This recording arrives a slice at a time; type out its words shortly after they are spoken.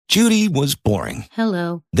Judy was boring.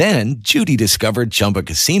 Hello. Then Judy discovered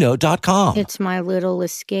ChumbaCasino.com. It's my little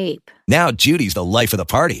escape. Now Judy's the life of the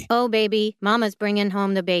party. Oh, baby, mama's bringing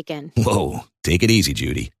home the bacon. Whoa, take it easy,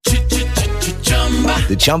 Judy.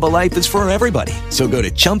 The Chumba life is for everybody. So go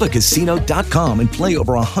to ChumbaCasino.com and play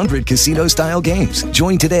over 100 casino-style games.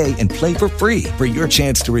 Join today and play for free for your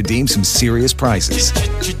chance to redeem some serious prizes.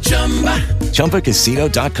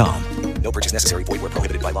 ChumbaCasino.com. No purchase necessary. Void where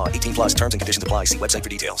prohibited by law. 18 plus terms and conditions apply. See website for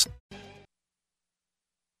details.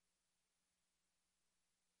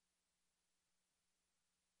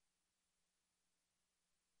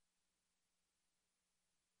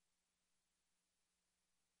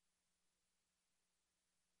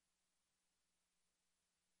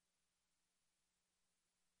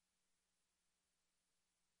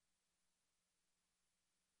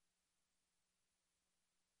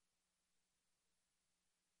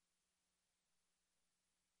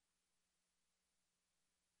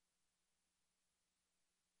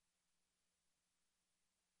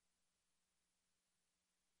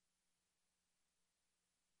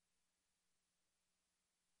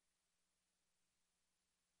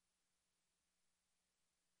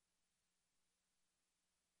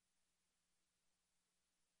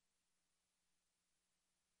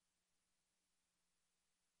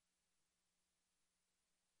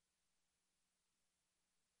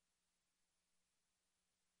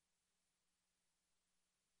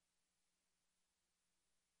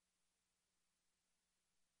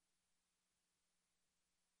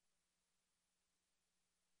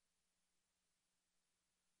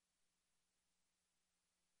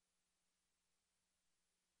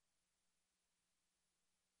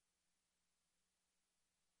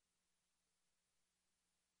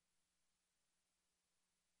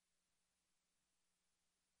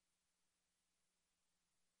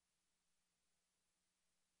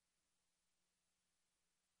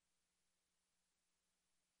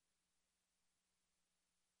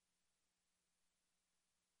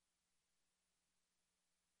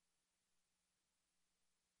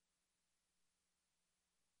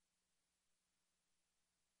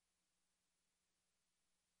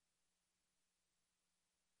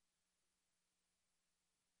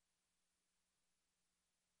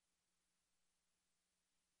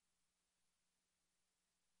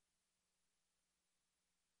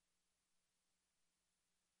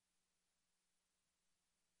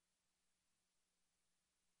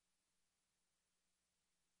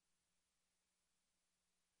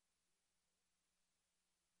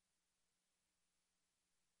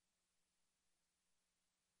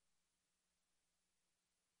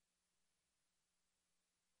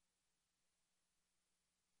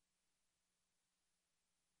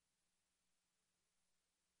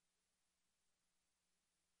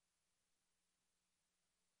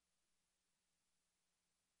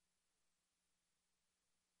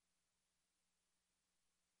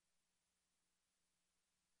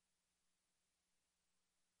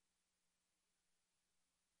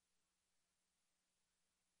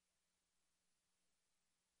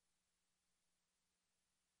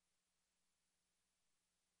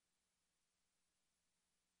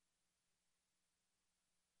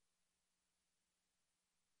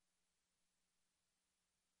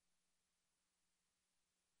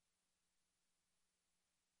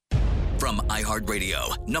 From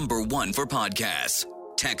iHeartRadio, number one for podcasts,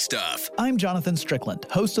 Tech Stuff. I'm Jonathan Strickland,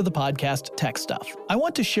 host of the podcast Tech Stuff. I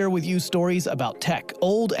want to share with you stories about tech,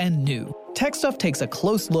 old and new. Tech Stuff takes a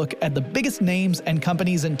close look at the biggest names and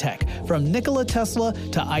companies in tech, from Nikola Tesla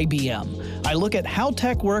to IBM. I look at how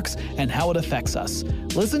tech works and how it affects us.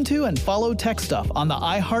 Listen to and follow Tech Stuff on the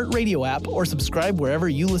iHeartRadio app or subscribe wherever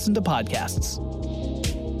you listen to podcasts.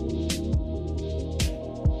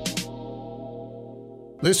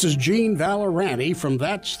 This is Gene Valoranti from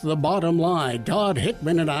That's the Bottom Line. Todd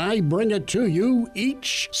Hickman and I bring it to you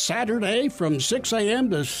each Saturday from 6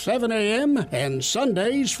 a.m. to 7 a.m. and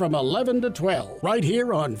Sundays from 11 to 12, right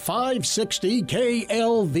here on 560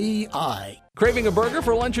 KLVI. Craving a burger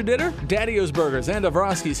for lunch or dinner? Daddy-O's Burgers and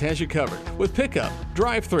Dabrowski's has you covered, with pickup,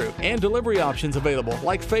 drive-thru, and delivery options available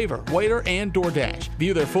like Favor, Waiter, and DoorDash.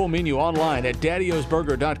 View their full menu online at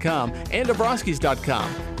daddyosburger.com and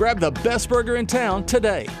Dabrowskis.com. Grab the best burger in town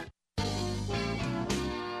today.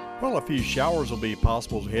 Well, a few showers will be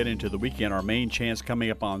possible as we head into the weekend. Our main chance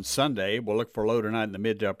coming up on Sunday. We'll look for a low tonight in the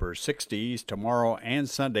mid to upper 60s. Tomorrow and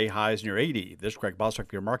Sunday, highs near 80. This is Greg Boswick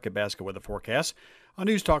for your market basket weather forecast on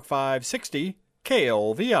News Talk 560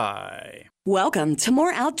 KLVI. Welcome to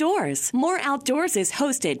More Outdoors. More Outdoors is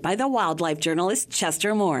hosted by the wildlife journalist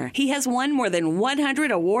Chester Moore. He has won more than 100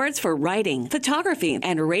 awards for writing, photography,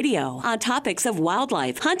 and radio on topics of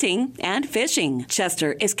wildlife, hunting, and fishing.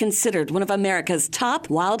 Chester is considered one of America's top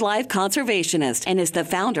wildlife conservationists and is the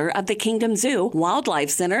founder of the Kingdom Zoo, Wildlife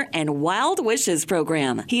Center, and Wild Wishes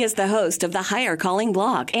program. He is the host of the Higher Calling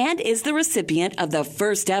blog and is the recipient of the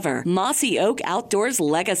first ever Mossy Oak Outdoors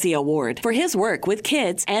Legacy Award for his work with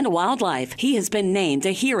kids and wildlife. He has been named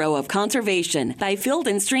a hero of conservation by Field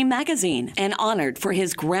and Stream magazine and honored for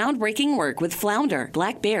his groundbreaking work with flounder,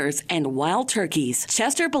 black bears, and wild turkeys.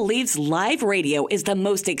 Chester believes live radio is the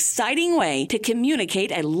most exciting way to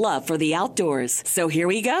communicate a love for the outdoors. So here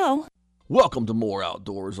we go. Welcome to More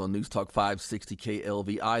Outdoors on News Talk 560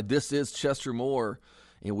 KLVI. This is Chester Moore,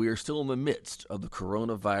 and we are still in the midst of the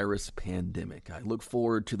coronavirus pandemic. I look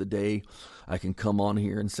forward to the day I can come on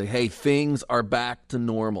here and say, hey, things are back to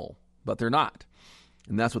normal. But they're not.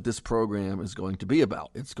 And that's what this program is going to be about.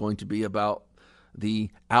 It's going to be about the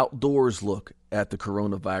outdoors look at the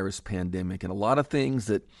coronavirus pandemic and a lot of things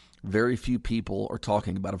that very few people are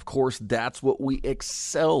talking about. Of course, that's what we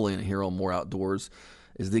excel in here on More Outdoors,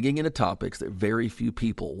 is digging into topics that very few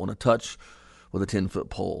people want to touch with a 10-foot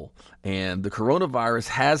pole. And the coronavirus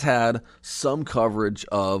has had some coverage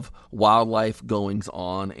of wildlife goings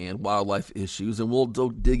on and wildlife issues, and we'll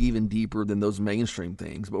dig even deeper than those mainstream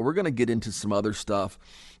things. But we're going to get into some other stuff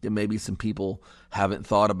that maybe some people haven't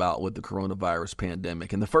thought about with the coronavirus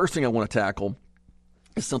pandemic. And the first thing I want to tackle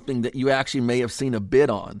is something that you actually may have seen a bit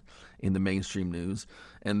on in the mainstream news,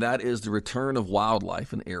 and that is the return of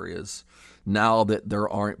wildlife in areas now that there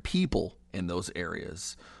aren't people in those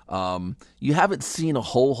areas. You haven't seen a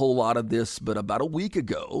whole lot of this, but about a week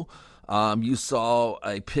ago, you saw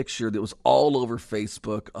a picture that was all over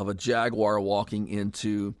Facebook of a jaguar walking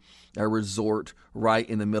into a resort right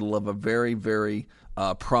in the middle of a very, very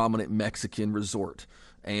prominent Mexican resort.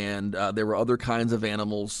 And there were other kinds of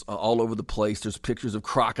animals all over the place. There's pictures of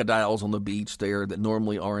crocodiles on the beach there that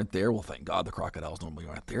normally aren't there. Well, thank God the crocodiles normally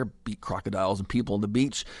aren't there. Crocodiles and people on the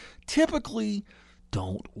beach typically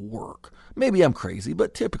don't work. Maybe I'm crazy,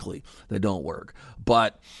 but typically they don't work.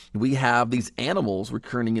 But we have these animals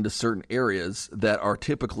returning into certain areas that are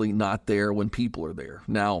typically not there when people are there.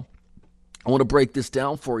 Now, I want to break this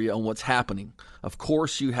down for you on what's happening. Of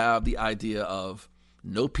course, you have the idea of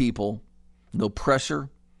no people, no pressure,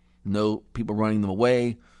 no people running them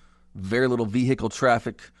away, very little vehicle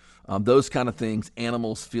traffic, those kind of things,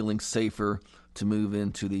 animals feeling safer to move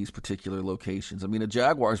into these particular locations. I mean, a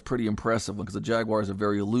jaguar is pretty impressive because a jaguar is a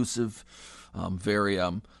very elusive, very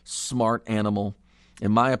smart animal.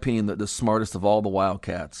 In my opinion, the smartest of all the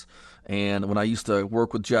wildcats. And when I used to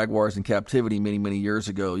work with jaguars in captivity many years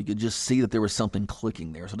ago, you could just see that there was something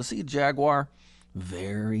clicking there. So to see a jaguar,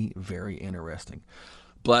 very, very interesting.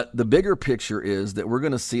 But the bigger picture is that we're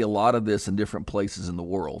going to see a lot of this in different places in the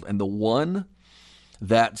world. And the one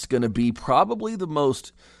that's going to be probably the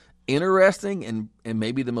most interesting and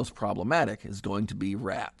maybe the most problematic is going to be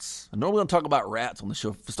rats. I normally don't talk about rats on the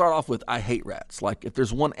show. To start off with, I hate rats. Like, if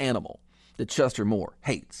there's one animal that Chester Moore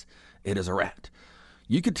hates, it is a rat.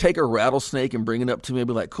 You could take a rattlesnake and bring it up to me and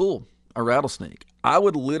be like, cool, a rattlesnake. I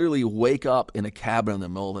would literally wake up in a cabin in the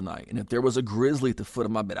middle of the night, and if there was a grizzly at the foot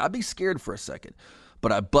of my bed, I'd be scared for a second,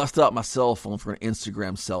 but I bust out my cell phone for an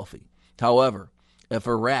Instagram selfie. However, if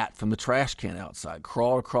a rat from the trash can outside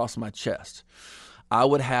crawled across my chest, I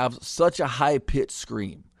would have such a high-pitched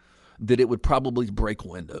scream that it would probably break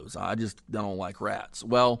windows. I just don't like rats.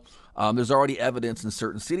 Well, there's already evidence in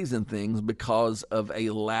certain cities and things because of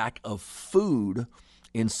a lack of food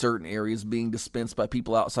in certain areas being dispensed by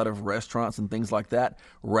people outside of restaurants and things like that.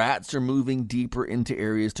 Rats are moving deeper into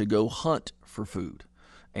areas to go hunt for food.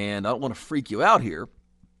 And I don't want to freak you out here,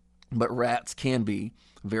 but rats can be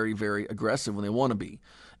very, very aggressive when they want to be.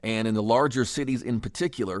 And in the larger cities in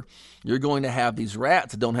particular, you're going to have these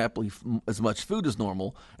rats that don't have as much food as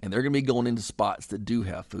normal, and they're going to be going into spots that do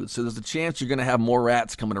have food. So there's a chance you're going to have more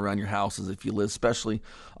rats coming around your houses if you live, especially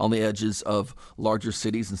on the edges of larger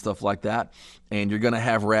cities and stuff like that. And you're going to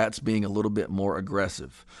have rats being a little bit more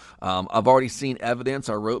aggressive. I've already seen evidence.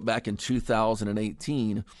 I wrote back in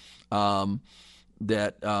 2018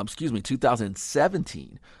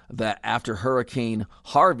 2017, that after Hurricane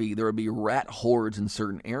Harvey, there would be rat hordes in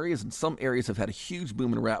certain areas, and some areas have had a huge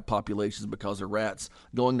boom in rat populations because of rats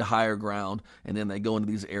going to higher ground, and then they go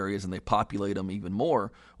into these areas and they populate them even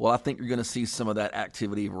more. Well, I think you're going to see some of that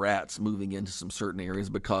activity of rats moving into some certain areas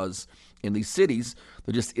because in these cities,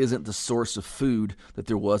 there just isn't the source of food that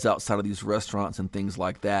there was outside of these restaurants and things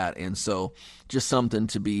like that. And so just something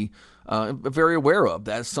to be very aware of.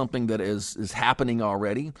 That's something that is happening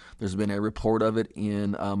already. There's been a report of it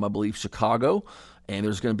in, I believe, Chicago. And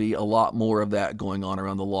there's going to be a lot more of that going on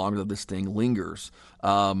around the longer that this thing lingers.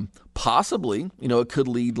 Possibly, it could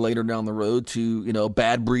lead later down the road to,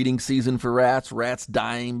 bad breeding season for rats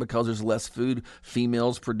dying because there's less food,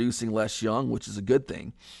 females producing less young, which is a good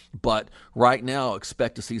thing. But right now,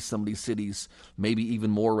 expect to see some of these cities, maybe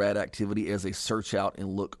even more rat activity as they search out and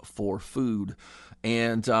look for food.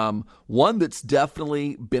 And one that's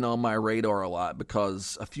definitely been on my radar a lot,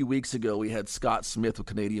 because a few weeks ago we had Scott Smith with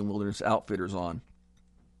Canadian Wilderness Outfitters on.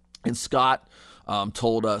 And Scott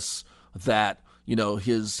told us that,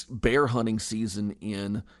 his bear hunting season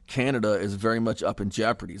in Canada is very much up in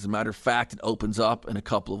jeopardy. As a matter of fact, it opens up in a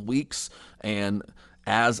couple of weeks. And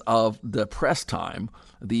as of the press time,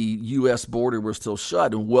 the U.S. border was still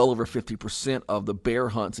shut, and well over 50% of the bear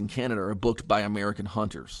hunts in Canada are booked by American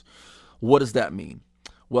hunters. What does that mean?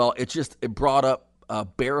 Well, it brought up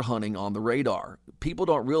bear hunting on the radar. People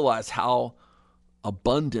don't realize how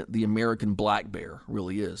abundant the American black bear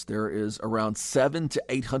really is. There is around 700,000 to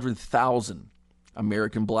 800,000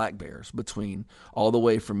 American black bears between all the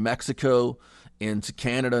way from Mexico into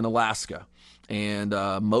Canada and Alaska. And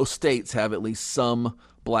most states have at least some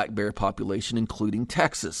black bear population, including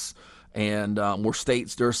Texas. And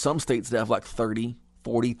there are some states that have like 30,000,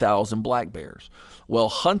 40,000 black bears. Well,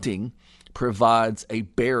 hunting provides a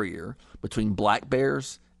barrier between black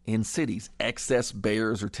bears and cities. Excess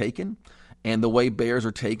bears are taken. And the way bears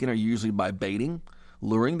are taken are usually by baiting,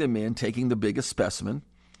 luring them in, taking the biggest specimen.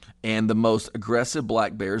 And the most aggressive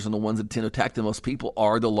black bears and the ones that tend to attack the most people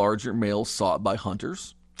are the larger males sought by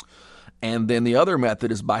hunters. And then the other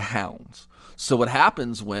method is by hounds. So what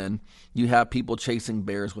happens when you have people chasing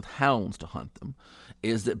bears with hounds to hunt them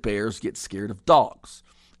is that bears get scared of dogs.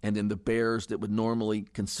 And then the bears that would normally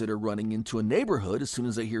consider running into a neighborhood, as soon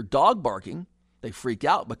as they hear dog barking, they freak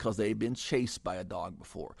out because they've been chased by a dog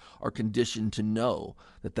before, are conditioned to know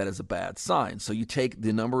that that is a bad sign. So you take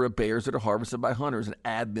the number of bears that are harvested by hunters and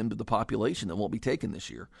add them to the population that won't be taken this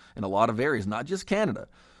year in a lot of areas, not just Canada,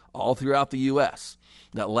 all throughout the U.S.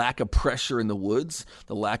 That lack of pressure in the woods,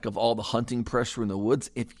 the lack of all the hunting pressure in the woods.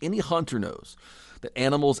 If any hunter knows that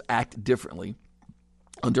animals act differently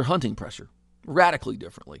under hunting pressure, radically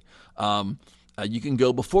differently. You can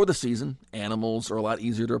go before the season. Animals are a lot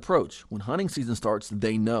easier to approach. When hunting season starts,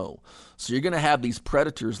 they know. So you're going to have these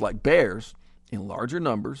predators like bears in larger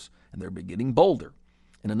numbers, and they're getting bolder.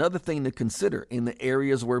 And another thing to consider, in the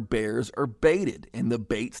areas where bears are baited and the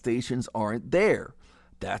bait stations aren't there,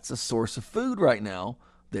 that's a source of food right now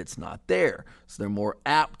that's not there. So they're more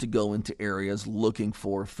apt to go into areas looking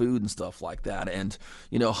for food and stuff like that. And,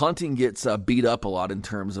 hunting gets beat up a lot in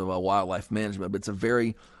terms of wildlife management, but it's a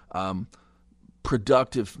very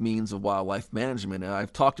productive means of wildlife management. And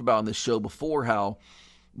I've talked about on this show before how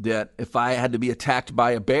that if I had to be attacked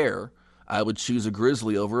by a bear, I would choose a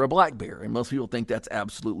grizzly over a black bear. And most people think that's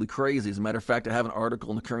absolutely crazy. As a matter of fact, I have an article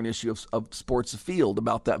in the current issue of Sports Afield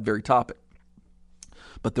about that very topic.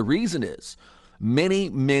 But the reason is many,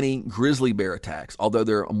 many grizzly bear attacks, although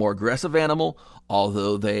they're a more aggressive animal,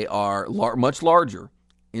 although they are much larger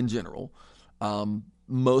in general,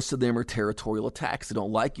 most of them are territorial attacks. They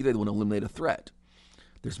don't like you. They want to eliminate a threat.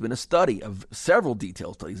 There's been a study of several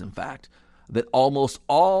detailed studies, in fact, that almost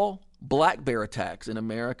all black bear attacks in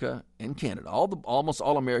America and Canada, almost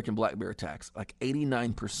all American black bear attacks, like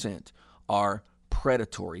 89%, are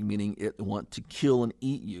predatory, meaning it want to kill and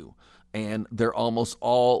eat you. And they're almost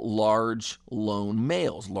all large lone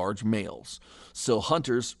males, large males. So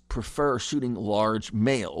hunters prefer shooting large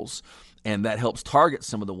males, and that helps target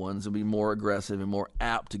some of the ones and be more aggressive and more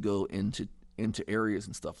apt to go into areas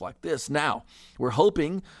and stuff like this. Now, we're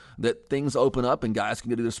hoping that things open up and guys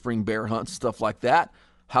can go to the spring bear hunts and stuff like that.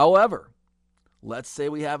 However, let's say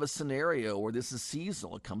we have a scenario where this is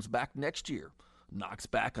seasonal. It comes back next year, knocks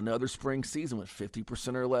back another spring season with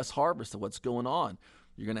 50% or less harvest of what's going on.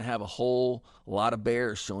 You're going to have a whole lot of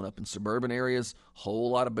bears showing up in suburban areas,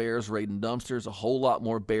 whole lot of bears raiding dumpsters, a whole lot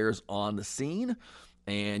more bears on the scene.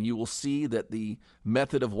 And you will see that the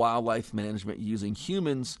method of wildlife management using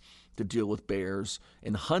humans to deal with bears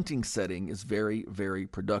in hunting setting is very, very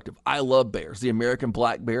productive. I love bears. The American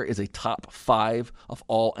black bear is a top 5 of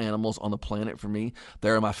all animals on the planet for me.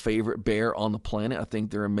 They're my favorite bear on the planet. I think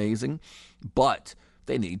they're amazing, but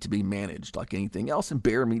they need to be managed like anything else, and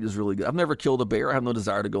bear meat is really good. I've never killed a bear. I have no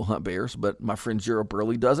desire to go hunt bears, but my friend Gerald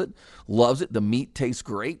Burley does it, loves it. The meat tastes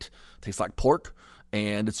great, tastes like pork,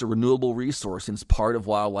 and it's a renewable resource, and it's part of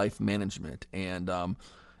wildlife management. And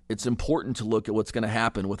it's important to look at what's going to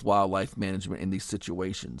happen with wildlife management in these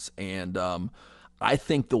situations. And I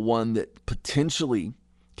think the one that potentially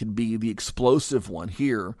could be the explosive one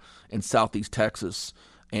here in Southeast Texas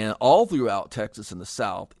and all throughout Texas and the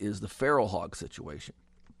South is the feral hog situation,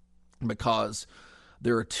 because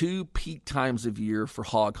there are two peak times of year for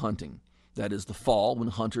hog hunting. That is the fall, when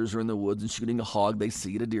hunters are in the woods and shooting a hog they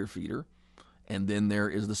see at a deer feeder. And then there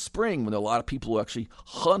is the spring, when there are a lot of people who actually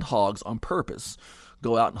hunt hogs on purpose,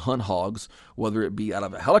 go out and hunt hogs, whether it be out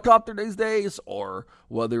of a helicopter these days or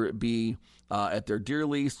whether it be at their deer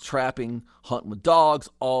lease, trapping, hunting with dogs,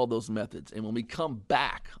 all those methods. And when we come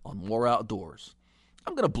back on More Outdoors,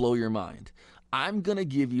 I'm going to blow your mind. I'm going to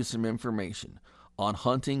give you some information on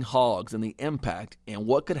hunting hogs and the impact and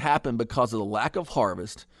what could happen because of the lack of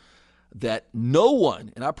harvest that no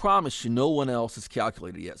one, and I promise you, no one else has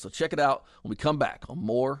calculated yet. So check it out when we come back on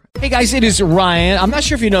More. Hey guys, it is Ryan. I'm not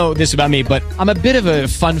sure if you know this about me, but I'm a bit of a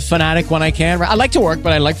fun fanatic when I can. I like to work,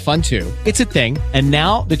 but I like fun too. It's a thing. And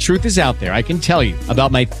now the truth is out there. I can tell you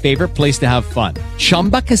about my favorite place to have fun.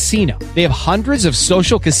 Chumba Casino. They have hundreds of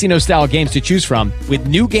social casino style games to choose from with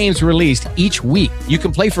new games released each week. You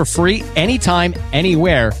can play for free anytime,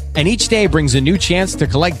 anywhere. And each day brings a new chance to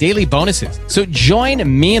collect daily bonuses. So join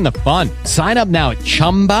me in the fun. Sign up now at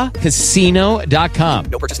ChumbaCasino.com.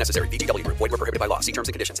 No purchase necessary. VGW Group. Void where prohibited by law. See terms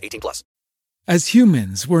and conditions. 18+. As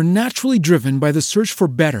humans, we're naturally driven by the search for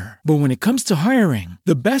better. But when it comes to hiring,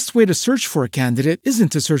 the best way to search for a candidate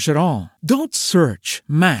isn't to search at all. Don't search.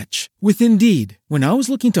 Match with Indeed. When I was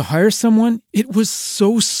looking to hire someone, it was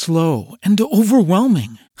so slow and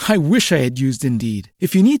overwhelming. I wish I had used Indeed.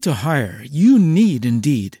 If you need to hire, you need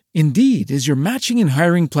Indeed. Indeed is your matching and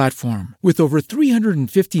hiring platform with over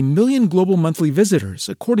 350 million global monthly visitors,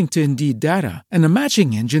 according to Indeed data, and a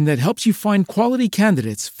matching engine that helps you find quality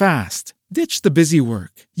candidates fast. Ditch the busy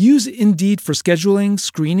work. Use Indeed for scheduling,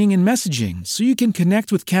 screening, and messaging so you can connect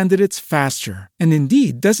with candidates faster. And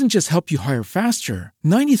Indeed doesn't just help you hire faster.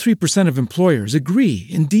 93% of employers agree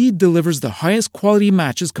Indeed delivers the highest quality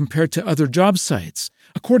matches compared to other job sites,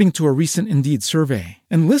 according to a recent Indeed survey.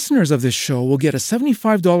 And listeners of this show will get a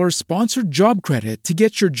 $75 sponsored job credit to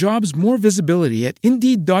get your jobs more visibility at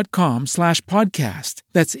Indeed.com/podcast.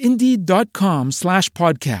 That's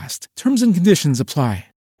Indeed.com/podcast. Terms and conditions apply.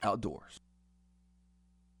 Outdoors.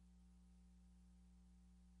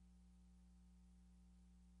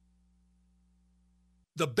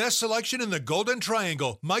 The best selection in the Golden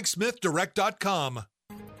Triangle. MikeSmithDirect.com.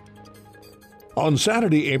 On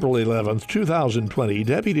Saturday, April 11th, 2020,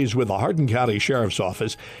 deputies with the Hardin County Sheriff's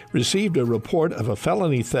Office received a report of a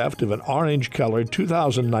felony theft of an orange-colored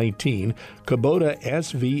 2019 Kubota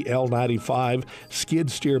SVL95 skid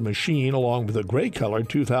steer machine along with a gray-colored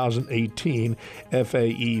 2018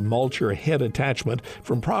 FAE mulcher head attachment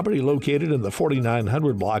from property located in the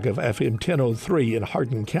 4900 block of FM 1003 in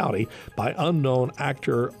Hardin County by unknown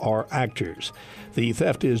actor or actors. The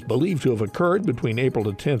theft is believed to have occurred between April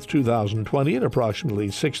 10th, 2020 at approximately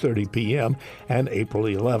 6:30 p.m. and April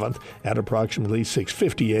 11th at approximately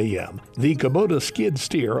 6:50 a.m. The Kubota skid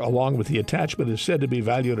steer, along with the attachment, is said to be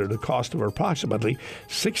valued at a cost of approximately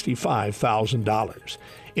 $65,000.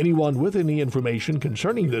 Anyone with any information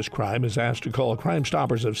concerning this crime is asked to call Crime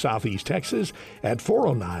Stoppers of Southeast Texas at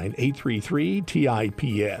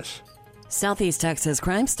 409-833-TIPS. Southeast Texas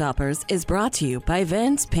Crime Stoppers is brought to you by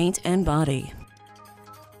Vance Paint and Body.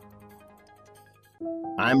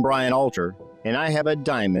 I'm Brian Alter, and I have a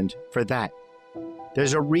diamond for that.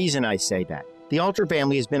 There's a reason I say that. The Alter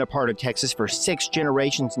family has been a part of Texas for 6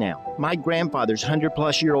 generations now. My grandfather's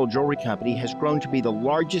 100-plus-year-old jewelry company has grown to be the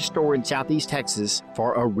largest store in Southeast Texas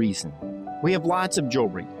for a reason. We have lots of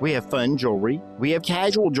jewelry. We have fun jewelry. We have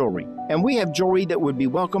casual jewelry. And we have jewelry that would be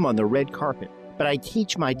welcome on the red carpet. But I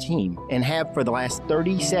teach my team, and have for the last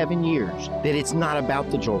 37 years, that it's not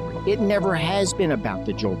about the jewelry. It never has been about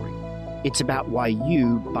the jewelry. It's about why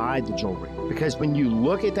you buy the jewelry. Because when you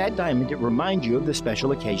look at that diamond, it reminds you of the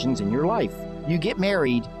special occasions in your life. You get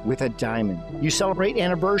married with a diamond. You celebrate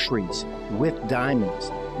anniversaries with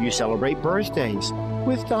diamonds. You celebrate birthdays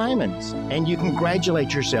with diamonds. And you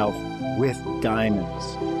congratulate yourself with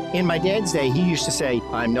diamonds. In my dad's day, he used to say,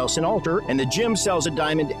 I'm Nelson Alter, and the gym sells a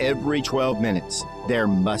diamond every 12 minutes. There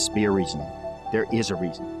must be a reason. There is a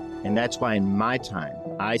reason. And that's why in my time,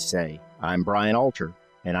 I say, I'm Brian Alter,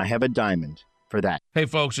 and I have a diamond for that. Hey,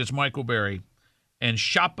 folks, it's Michael Berry, and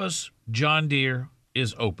Shoppers John Deere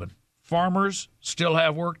is open. Farmers still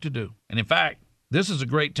have work to do. And, in fact, this is a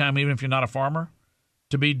great time, even if you're not a farmer,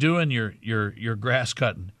 to be doing your grass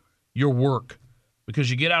cutting, your work,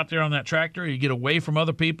 because you get out there on that tractor, you get away from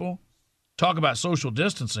other people. Talk about social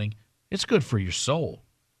distancing. It's good for your soul.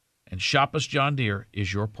 And Shop Us John Deere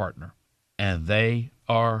is your partner. And they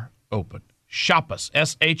are open. Shop Us,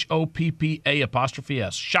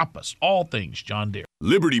 SHOPPA''S. Shop Us, all things John Deere.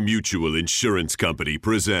 Liberty Mutual Insurance Company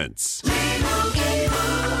presents and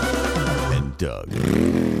Doug.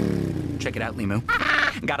 Check it out,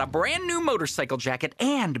 Limu. Got a brand new motorcycle jacket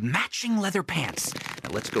and matching leather pants.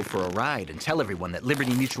 Now let's go for a ride and tell everyone that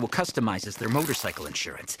Liberty Mutual customizes their motorcycle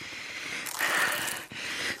insurance.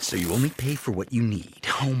 So you only pay for what you need.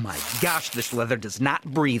 Oh my gosh, this leather does not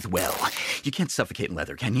breathe well. You can't suffocate in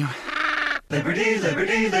leather, can you? Liberty,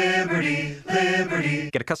 liberty, liberty, liberty.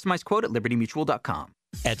 Get a customized quote at libertymutual.com.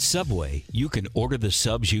 At Subway, you can order the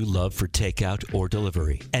subs you love for takeout or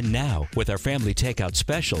delivery. And now, with our family takeout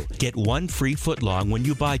special, get 1 free footlong when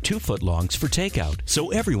you buy 2 footlongs for takeout,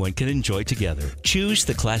 so everyone can enjoy together. Choose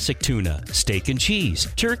the classic tuna, steak and cheese,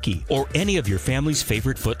 turkey, or any of your family's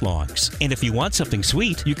favorite footlongs. And if you want something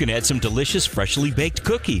sweet, you can add some delicious freshly baked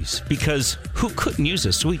cookies, because who couldn't use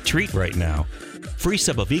a sweet treat right now? Free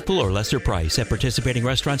sub of equal or lesser price at participating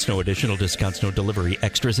restaurants. No additional discounts, no delivery,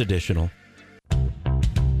 extras additional.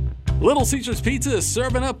 Little Caesars Pizza is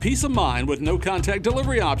serving up peace of mind with no-contact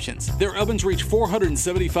delivery options. Their ovens reach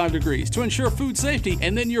 475 degrees to ensure food safety,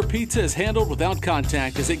 and then your pizza is handled without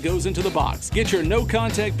contact as it goes into the box. Get your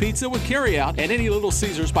no-contact pizza with carryout at any Little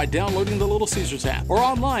Caesars by downloading the Little Caesars app or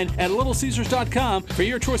online at littlecaesars.com for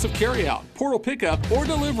your choice of carryout, portal pickup, or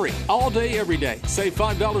delivery all day, every day. Save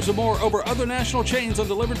 $5 or more over other national chains on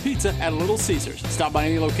delivered pizza at Little Caesars. Stop by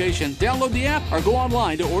any location, download the app, or go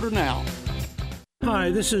online to order now.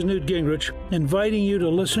 Hi, this is Newt Gingrich, inviting you to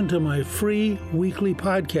listen to my free weekly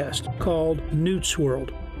podcast called Newt's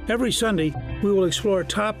World. Every Sunday, we will explore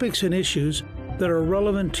topics and issues that are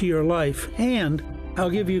relevant to your life, and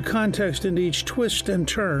I'll give you context into each twist and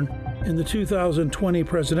turn in the 2020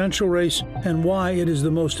 presidential race and why it is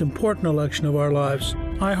the most important election of our lives.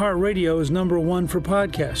 iHeartRadio is #1 for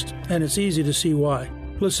podcasts, and it's easy to see why.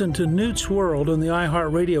 Listen to Newt's World on the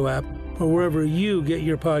iHeartRadio app or wherever you get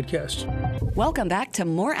your podcasts. Welcome back to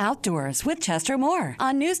More Outdoors with Chester Moore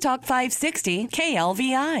on News Talk 560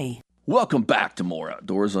 KLVI. Welcome back to More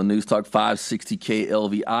Outdoors on News Talk 560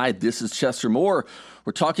 KLVI. This is Chester Moore.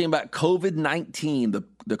 We're talking about COVID-19,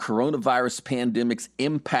 the coronavirus pandemic's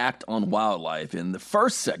impact on wildlife. In the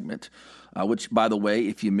first segment, which, by the way,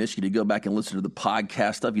 if you missed, you can go back and listen to the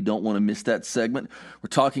podcast stuff. You don't want to miss that segment. We're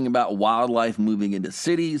talking about wildlife moving into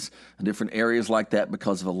cities and different areas like that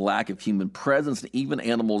because of a lack of human presence, and even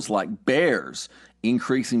animals like bears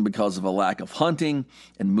increasing because of a lack of hunting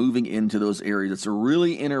and moving into those areas. It's a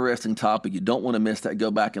really interesting topic. You don't want to miss that.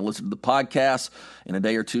 Go back and listen to the podcast in a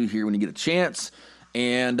day or two here when you get a chance.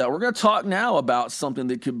 And we're going to talk now about something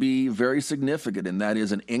that could be very significant, and that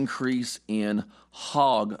is an increase in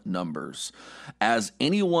hog numbers. As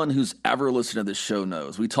anyone who's ever listened to this show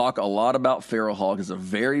knows, we talk a lot about feral hog. It's a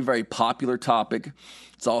very, very popular topic.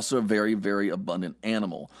 It's also a very, very abundant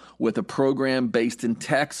animal. With a program based in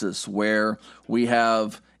Texas where we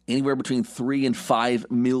have anywhere between 3 and 5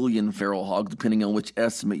 million feral hogs, depending on which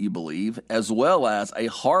estimate you believe, as well as a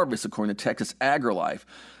harvest, according to Texas AgriLife,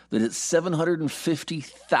 that it's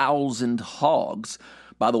 750,000 hogs.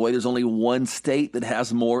 By the way, there's only one state that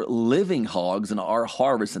has more living hogs in our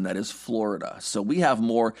harvest, and that is Florida. So we have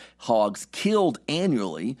more hogs killed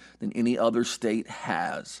annually than any other state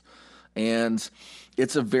has. And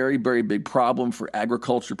it's a very, very big problem for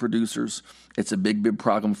agriculture producers. It's a big, big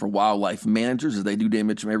problem for wildlife managers as they do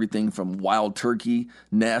damage from everything from wild turkey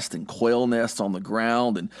nests and quail nests on the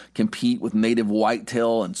ground and compete with native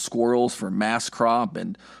whitetail and squirrels for mass crop,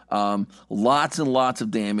 and lots and lots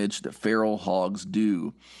of damage that feral hogs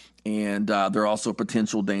do. And they're also a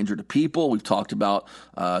potential danger to people. We've talked about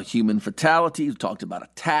human fatalities. We've talked about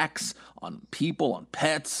attacks on people, on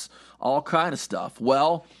pets, all kind of stuff.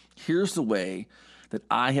 Well, here's the way that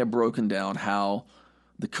I have broken down how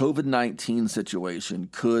the COVID-19 situation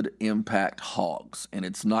could impact hogs, and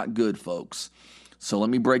it's not good, folks. So let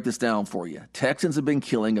me break this down for you. Texans have been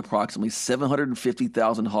killing approximately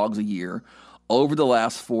 750,000 hogs a year over the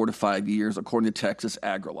last 4 to 5 years, according to Texas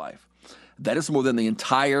AgriLife. That is more than the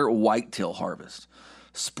entire whitetail harvest.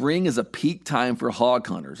 Spring is a peak time for hog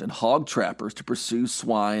hunters and hog trappers to pursue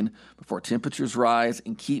swine before temperatures rise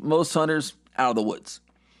and keep most hunters out of the woods.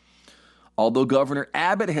 Although Governor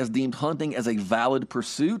Abbott has deemed hunting as a valid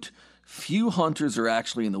pursuit, few hunters are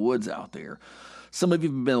actually in the woods out there. Some of you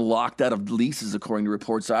have been locked out of leases, according to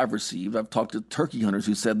reports I've received. I've talked to turkey hunters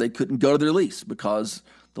who said they couldn't go to their lease because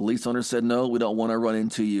the lease owner said, no, we don't want to run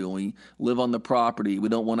into you. We live on the property. We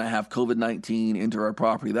don't want to have COVID-19 enter our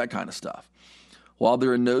property, that kind of stuff. While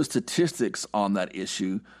there are no statistics on that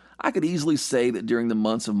issue, I could easily say that during the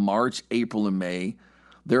months of March, April, and May,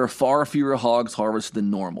 there are far fewer hogs harvested than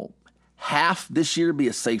normal. Half this year would be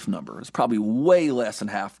a safe number. It's probably way less than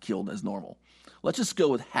half killed as normal. Let's just go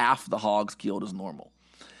with half the hogs killed as normal.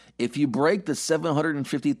 If you break the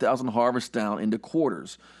 750,000 harvest down into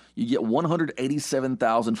quarters, you get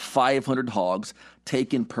 187,500 hogs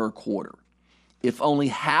taken per quarter. If only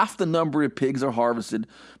half the number of pigs are harvested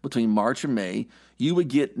between March and May, you would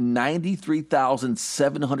get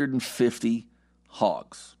 93,750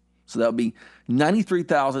 hogs. So that would be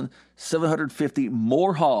 93,750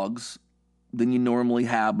 more hogs than you normally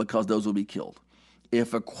have because those will be killed.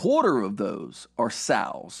 If a quarter of those are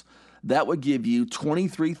sows, that would give you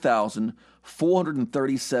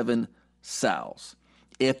 23,437 sows.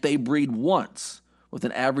 If they breed once with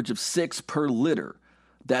an average of 6 per litter,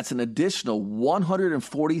 that's an additional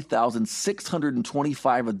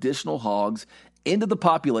 140,625 additional hogs into the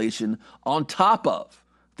population on top of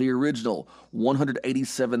the original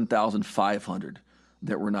 187,500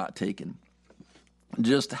 that were not taken.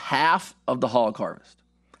 Just half of the hog harvest.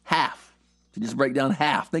 Half. If you just break down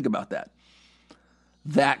half, think about that.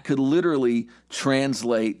 That could literally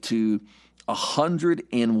translate to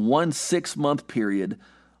 101 6-month period,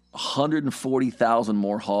 140,000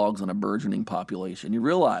 more hogs on a burgeoning population. You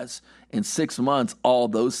realize in 6 months, all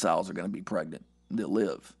those sows are going to be pregnant that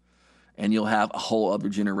live. And you'll have a whole other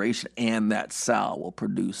generation, and that sow will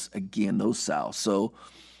produce, again, those sows. So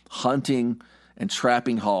hunting and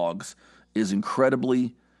trapping hogs is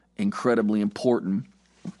incredibly, incredibly important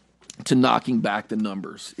to knocking back the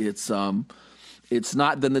numbers. It's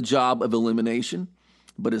not then the job of elimination,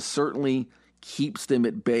 but it certainly keeps them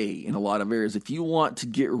at bay in a lot of areas. If you want to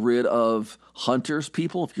get rid of hunters,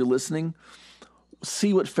 people, if you're listening,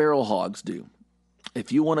 see what feral hogs do.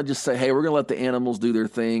 If you want to just say, hey, we're going to let the animals do their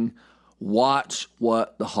thing, watch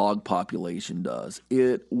what the hog population does.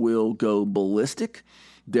 It will go ballistic.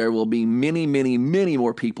 There will be many, many, many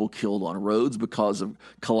more people killed on roads because of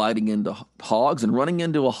colliding into hogs. And running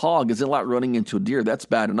into a hog isn't like running into a deer. That's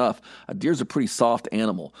bad enough. A deer's a pretty soft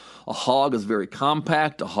animal. A hog is very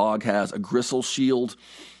compact. A hog has a gristle shield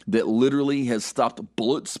that literally has stopped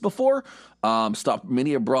bullets before, stopped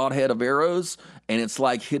many a broadhead of arrows, and it's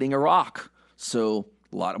like hitting a rock. So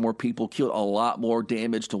a lot more people killed, a lot more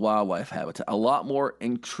damage to wildlife habitat, a lot more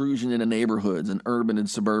intrusion into neighborhoods and urban and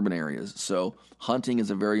suburban areas. So hunting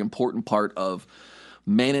is a very important part of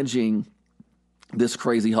managing this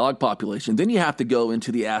crazy hog population. Then you have to go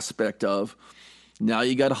into the aspect of now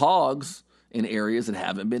you got hogs in areas that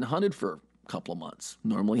haven't been hunted for a couple of months.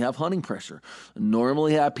 Normally have hunting pressure.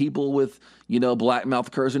 Normally have people with,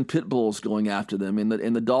 black-mouthed curs and pit bulls going after them in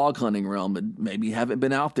the dog hunting realm that maybe haven't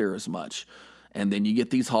been out there as much. And then you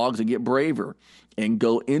get these hogs that get braver and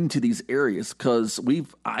go into these areas because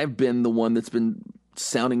I've been the one that's been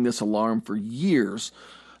sounding this alarm for years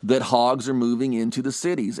that hogs are moving into the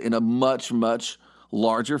cities in a much, much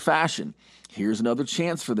larger fashion. Here's another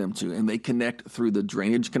chance for them to, and they connect through the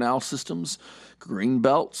drainage canal systems, green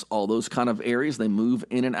belts, all those kind of areas. They move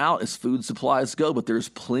in and out as food supplies go, but there's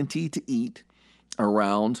plenty to eat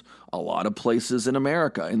around a lot of places in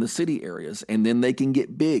America, in the city areas. And then they can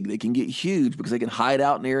get big. They can get huge because they can hide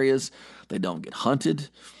out in areas. They don't get hunted.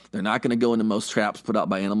 They're not going to go into most traps put out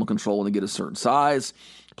by animal control when they get a certain size,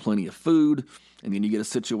 plenty of food. And then you get a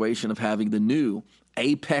situation of having the new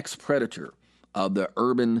apex predator of the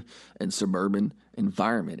urban and suburban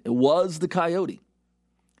environment. It was the coyote,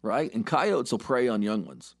 right? And coyotes will prey on young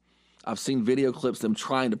ones. I've seen video clips of them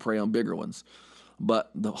trying to prey on bigger ones.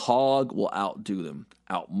 But the hog will outdo them,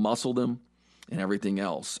 outmuscle them, and everything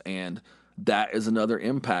else. And that is another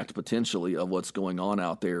impact potentially of what's going on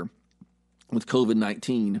out there with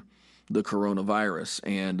COVID-19, the coronavirus.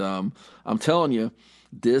 And I'm telling you,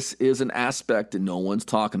 this is an aspect that no one's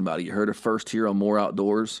talking about. You heard it first here on More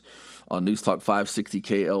Outdoors on News Talk 560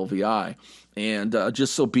 KLVI. And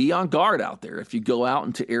just so be on guard out there. If you go out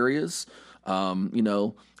into areas,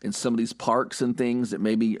 in some of these parks and things that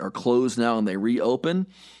maybe are closed now and they reopen,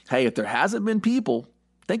 hey, if there hasn't been people,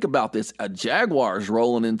 think about this. A jaguar's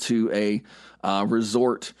rolling into a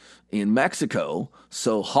resort in Mexico,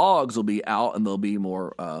 so hogs will be out and they'll be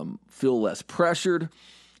more, feel less pressured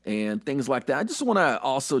and things like that. I just want to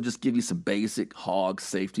also just give you some basic hog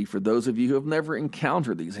safety for those of you who have never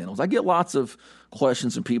encountered these animals. I get lots of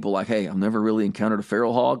questions from people like, hey, I've never really encountered a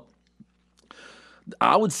feral hog.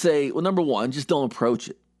 I would say, well, number one, just don't approach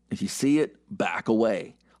it. If you see it, back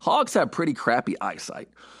away. Hogs have pretty crappy eyesight.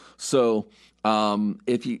 So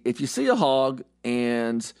if you see a hog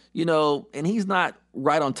and he's not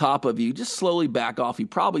right on top of you, just slowly back off. He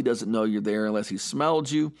probably doesn't know you're there unless he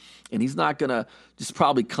smelled you, and he's not going to just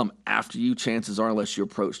probably come after you, chances are, unless you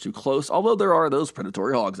approach too close, although there are those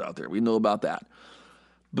predatory hogs out there. We know about that.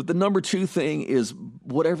 But the number 2 thing is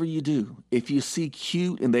whatever you do, if you see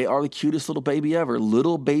cute, and they are the cutest little baby ever,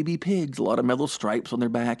 little baby pigs, a lot of them have little stripes on their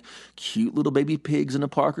back, cute little baby pigs in a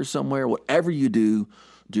park or somewhere, whatever you do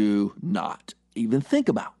not even think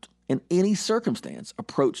about in any circumstance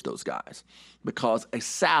approach those guys, because a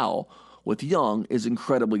sow with young is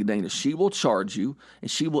incredibly dangerous. She will charge you and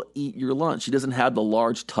she will eat your lunch. She doesn't have the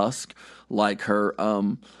large tusk like her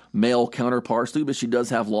male counterparts do, but she does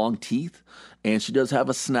have long teeth and she does have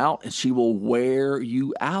a snout, and she will wear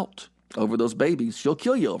you out over those babies. She'll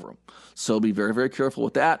kill you over them. So be very, very careful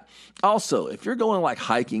with that. Also, if you're going like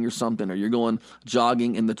hiking or something, or you're going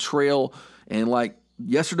jogging in the trail, and like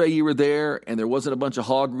yesterday you were there and there wasn't a bunch of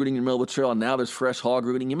hog rooting in the middle of the trail, and now there's fresh hog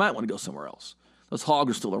rooting, you might want to go somewhere else. Those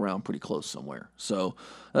hogs are still around pretty close somewhere. So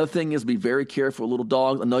another thing is be very careful with little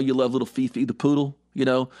dogs. I know you love little Fifi the poodle, you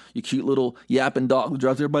know, you cute little yapping dog who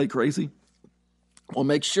drives everybody crazy. Well,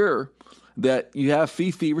 make sure that you have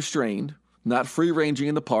Fifi restrained, not free-ranging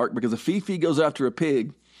in the park, because if Fifi goes after a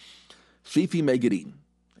pig, Fifi may get eaten.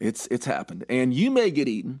 It's happened. And you may get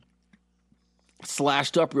eaten,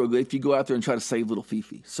 slashed up real good if you go out there and try to save little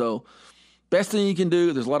Fifi. So best thing you can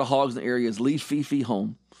do, there's a lot of hogs in the area, is leave Fifi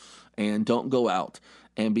home and don't go out,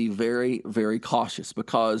 and be very, very cautious,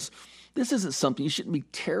 because this isn't something, you shouldn't be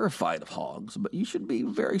terrified of hogs, but you should be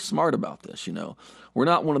very smart about this, you know. We're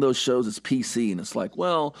not one of those shows that's PC and it's like,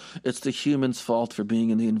 well, it's the human's fault for being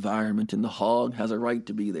in the environment and the hog has a right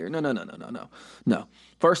to be there. No.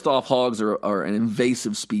 First off, hogs are an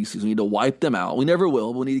invasive species. We need to wipe them out. We never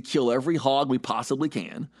will. We need to kill every hog we possibly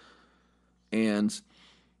can and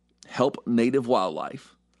help native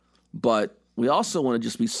wildlife. But we also want to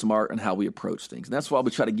just be smart in how we approach things. And that's why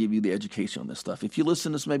we try to give you the education on this stuff. If you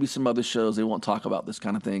listen to maybe some other shows, they won't talk about this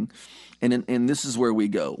kind of thing. And this is where we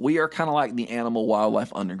go. We are kind of like the animal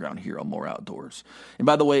wildlife underground here on More Outdoors. And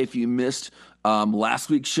by the way, if you missed last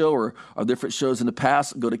week's show or different shows in the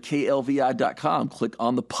past, go to klvi.com, click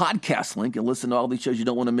on the podcast link, and listen to all these shows. You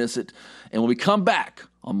don't want to miss it. And when we come back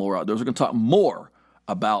on More Outdoors, we're going to talk more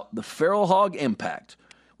about the feral hog impact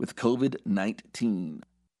with COVID-19.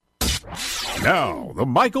 Now, the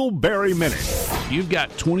Michael Berry Minute. You've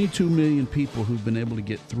got 22 million people who've been able to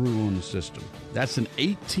get through on the system. That's an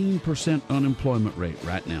 18% unemployment rate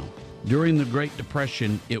right now. During the Great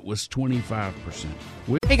Depression, it was 25%.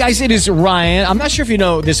 Hey guys, it is Ryan. I'm not sure if you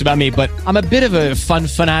know this about me, but I'm a bit of a fun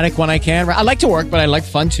fanatic when I can. I like to work, but I like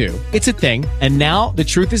fun too. It's a thing. And now the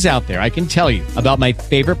truth is out there. I can tell you about my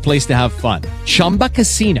favorite place to have fun. Chumba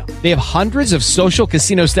Casino. They have hundreds of social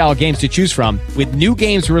casino style games to choose from with new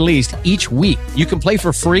games released each week. You can play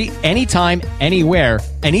for free anytime, anywhere.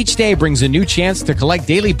 And each day brings a new chance to collect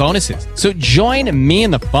daily bonuses. So join me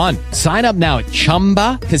in the fun. Sign up now at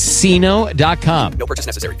ChumbaCasino.com. No purchase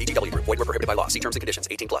necessary. VGW Group. Void where prohibited by law. See terms and conditions.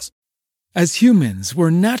 18+. As humans,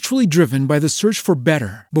 we're naturally driven by the search for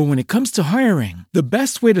better. But when it comes to hiring, the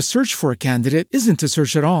best way to search for a candidate isn't to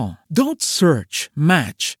search at all. Don't search,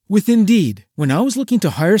 match with Indeed. When I was looking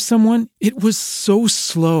to hire someone, it was so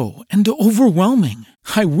slow and overwhelming.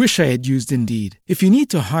 I wish I had used Indeed. If you need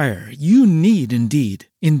to hire, you need Indeed.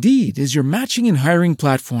 Indeed is your matching and hiring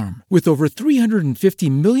platform with over 350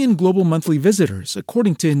 million global monthly visitors,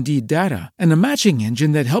 according to Indeed data, and a matching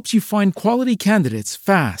engine that helps you find quality candidates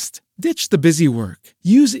fast. Ditch the busy work.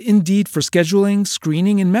 Use Indeed for scheduling,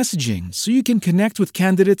 screening, and messaging so you can connect with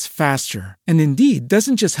candidates faster. And Indeed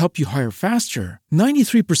doesn't just help you hire faster.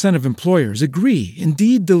 93% of employers agree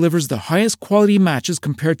Indeed delivers the highest quality matches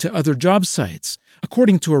compared to other job sites,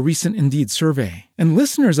 according to a recent Indeed survey. And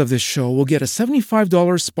listeners of this show will get a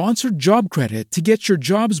 $75 sponsored job credit to get your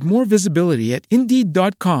jobs more visibility at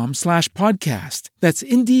Indeed.com/podcast. That's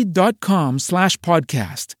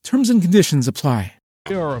Indeed.com/podcast. Terms and conditions apply.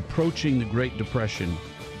 We are approaching the Great Depression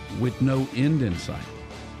with no end in sight.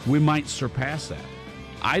 We might surpass that.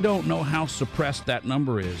 I don't know how suppressed that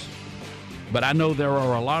number is, but I know there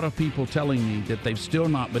are a lot of people telling me that they've still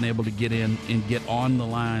not been able to get in and get on the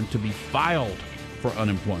line to be filed for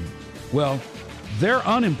unemployment. Well, they're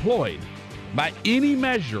unemployed. By any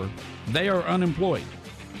measure, they are unemployed.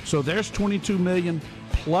 So there's 22 million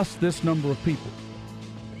plus this number of people.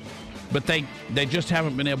 But they just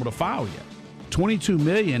haven't been able to file yet. 22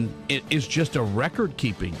 million is just a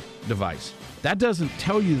record-keeping device. That doesn't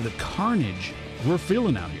tell you the carnage we're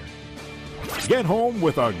feeling out here. Get home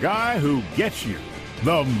with a guy who gets you.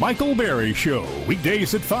 The Michael Berry Show,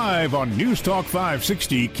 weekdays at 5 on News Talk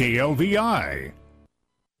 560 KLVI.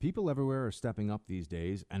 People everywhere are stepping up these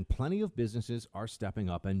days, and plenty of businesses are stepping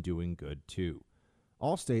up and doing good too.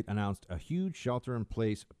 Allstate announced a huge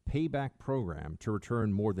shelter-in-place payback program to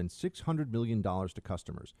return more than $600 million to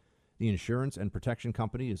customers. The insurance and protection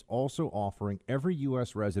company is also offering every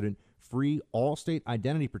U.S. resident free Allstate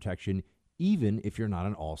identity protection, even if you're not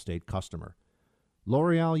an Allstate customer.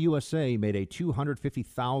 L'Oreal USA made a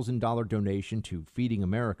 $250,000 donation to Feeding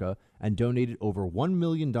America and donated over $1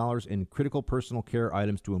 million in critical personal care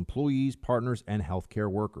items to employees, partners, and healthcare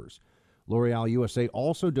workers. L'Oreal USA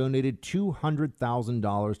also donated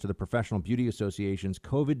 $200,000 to the Professional Beauty Association's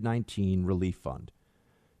COVID-19 Relief Fund.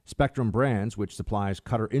 Spectrum Brands, which supplies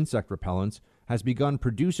Cutter insect repellents, has begun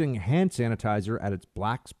producing hand sanitizer at its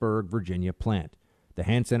Blacksburg, Virginia plant. The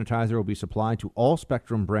hand sanitizer will be supplied to all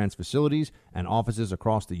Spectrum Brands facilities and offices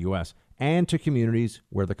across the U.S. and to communities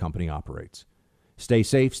where the company operates. Stay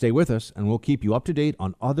safe, stay with us, and we'll keep you up to date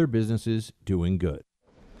on other businesses doing good.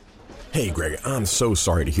 Hey, Greg, I'm so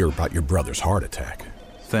sorry to hear about your brother's heart attack.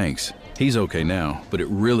 Thanks. He's okay now, but it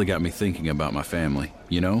really got me thinking about my family.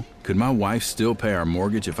 You know, could my wife still pay our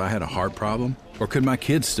mortgage if I had a heart problem? Or could my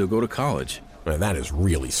kids still go to college? Well, that is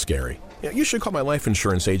really scary. You should call my life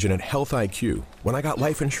insurance agent at Health IQ. When I got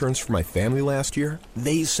life insurance for my family last year,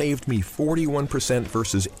 they saved me 41%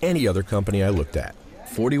 versus any other company I looked at.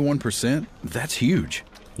 41%? That's huge.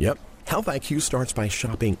 Yep. Health IQ starts by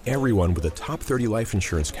shopping everyone with the top 30 life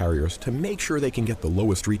insurance carriers to make sure they can get the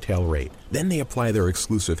lowest retail rate. Then they apply their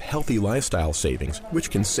exclusive Healthy Lifestyle Savings, which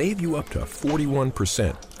can save you up to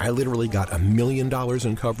 41%. I literally got $1 million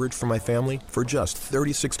in coverage for my family for just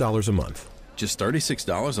 $36 a month. Just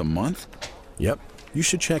 $36 a month? Yep. You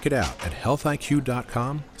should check it out at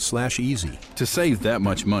healthiq.com/easy. To save that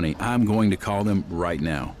much money, I'm going to call them right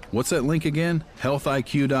now. What's that link again?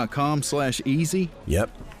 healthiq.com/easy? Yep.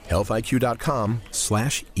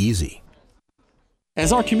 healthiq.com/easy.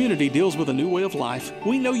 As our community deals with a new way of life,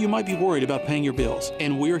 we know you might be worried about paying your bills,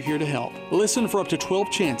 and we're here to help. Listen for up to 12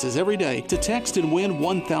 chances every day to text and win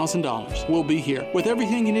 $1,000. We'll be here with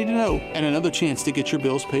everything you need to know and another chance to get your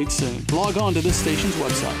bills paid soon. Log on to this station's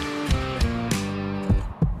website.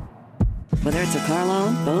 Whether it's a car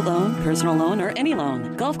loan, boat loan, personal loan, or any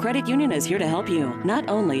loan, Gulf Credit Union is here to help you, not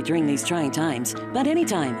only during these trying times, but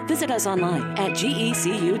anytime. Visit us online at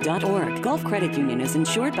gecu.org. Gulf Credit Union is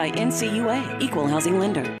insured by NCUA, Equal Housing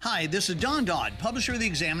Lender. Hi, this is Don Dodd, publisher of The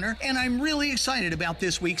Examiner, and I'm really excited about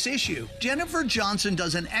this week's issue. Jennifer Johnson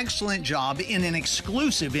does an excellent job in an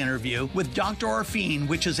exclusive interview with Dr. Arfine,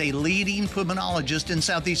 which is a leading pulmonologist in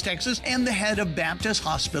Southeast Texas and the head of Baptist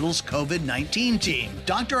Hospital's COVID-19 team.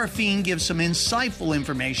 Dr. Arfine gives some insightful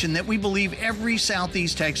information that we believe every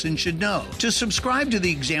Southeast Texan should know. To subscribe to The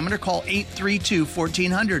Examiner, call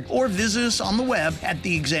 832-1400 or visit us on the web at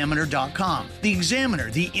theexaminer.com. The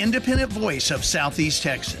Examiner, the independent voice of Southeast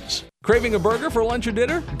Texas. Craving a burger for lunch or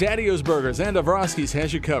dinner? Daddy-O's Burgers and Avroski's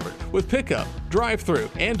has you covered with pickup, drive-thru,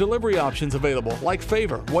 and delivery options available like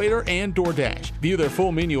Favor, Waiter, and DoorDash. View their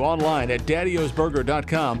full menu online at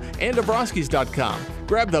daddyosburger.com and avroskis.com.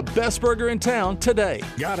 Grab the best burger in town today.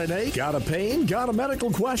 Got an ache? Got a pain? Got a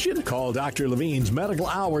medical question? Call Dr. Levine's Medical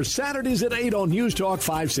Hours Saturdays at 8 on News Talk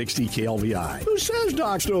 560 KLVI. Who says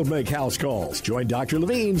docs don't make house calls? Join Dr.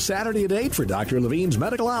 Levine Saturday at 8 for Dr. Levine's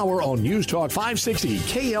Medical Hour on News Talk 560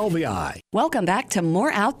 KLVI. Welcome back to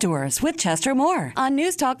More Outdoors with Chester Moore on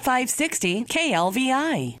News Talk 560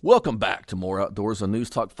 KLVI. Welcome back to More Outdoors on News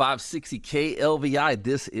Talk 560 KLVI.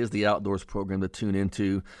 This is the outdoors program to tune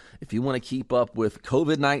into if you want to keep up with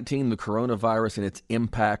COVID-19, the coronavirus, and its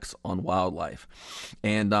impacts on wildlife.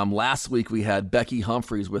 And last week we had Becky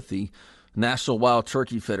Humphreys with the National Wild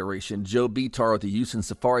Turkey Federation, Joe Bitar with the Houston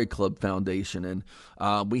Safari Club Foundation, and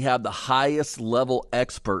we have the highest level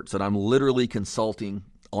experts that I'm literally consulting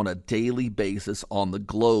on a daily basis on the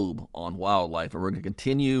globe on wildlife. And we're going to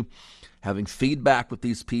continue having feedback with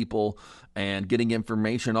these people and getting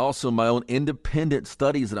information. Also, my own independent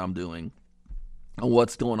studies that I'm doing on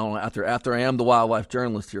what's going on out there. After I am the wildlife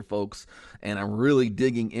journalist here, folks, and I'm really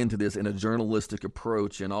digging into this in a journalistic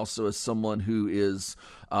approach, and also as someone who is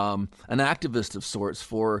an activist of sorts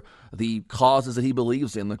for the causes that he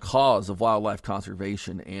believes in, the cause of wildlife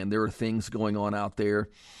conservation. And there are things going on out there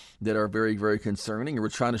that are very, very concerning, and we're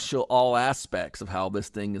trying to show all aspects of how this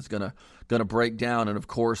thing is gonna break down. And of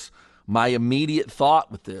course, my immediate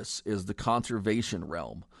thought with this is the conservation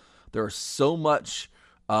realm. There are so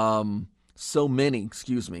many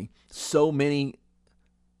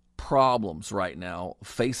problems right now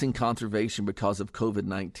facing conservation because of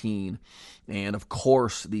COVID-19, and of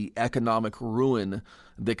course the economic ruin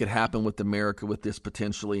that could happen with America with this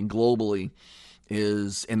potentially and globally.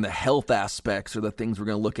 Is in the health aspects are the things we're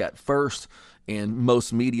going to look at first in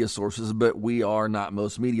most media sources, but we are not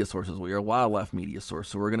most media sources. We are wildlife media source,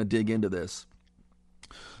 so we're going to dig into this.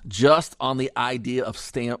 Just on the idea of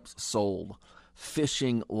stamps sold,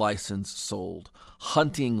 fishing license sold,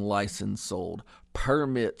 hunting license sold,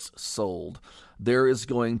 permits sold. There is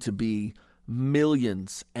going to be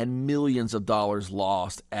millions and millions of dollars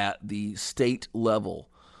lost at the state level.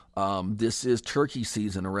 This is turkey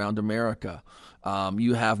season around America.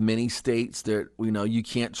 You have many states that, you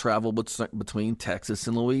can't travel between Texas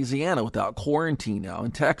and Louisiana without quarantine now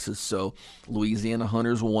in Texas. So Louisiana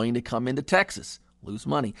hunters wanting to come into Texas lose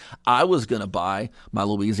money. I was going to buy my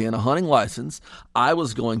Louisiana hunting license. I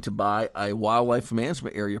was going to buy a wildlife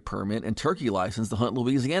management area permit and turkey license to hunt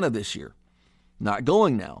Louisiana this year. Not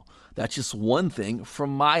going now. That's just one thing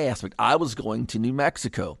from my aspect. I was going to New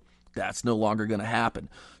Mexico. That's no longer going to happen.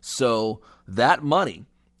 So that money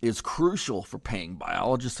is crucial for paying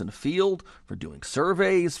biologists in the field, for doing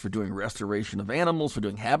surveys, for doing restoration of animals, for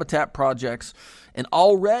doing habitat projects. And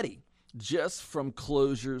already, just from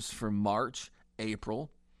closures for March, April,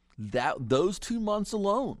 those 2 months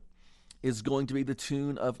alone is going to be the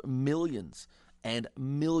tune of millions and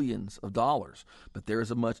millions of dollars. But there is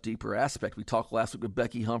a much deeper aspect. We talked last week with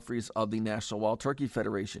Becky Humphreys of the National Wild Turkey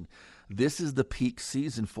Federation. This is the peak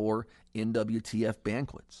season for NWTF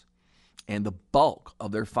banquets, and the bulk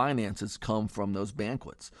of their finances come from those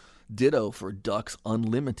banquets. Ditto for Ducks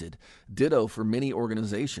Unlimited. Ditto for many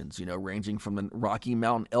organizations, ranging from the Rocky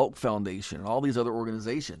Mountain Elk Foundation and all these other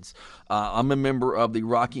organizations. I'm a member of the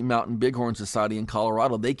Rocky Mountain Bighorn Society in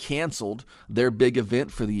Colorado. They canceled their big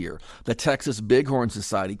event for the year. The Texas Bighorn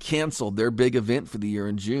Society canceled their big event for the year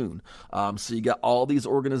in June. So you got all these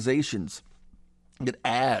organizations that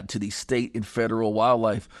add to these state and federal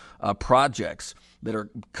wildlife projects that are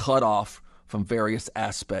cut off from various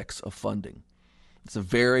aspects of funding. It's a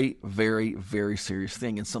very, very, very serious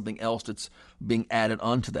thing. And something else that's being added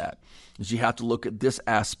onto that is you have to look at this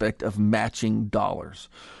aspect of matching dollars.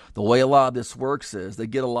 The way a lot of this works is they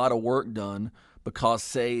get a lot of work done because,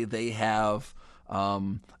 say, they have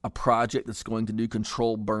a project that's going to do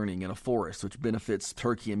controlled burning in a forest, which benefits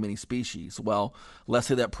turkey and many species. Well, let's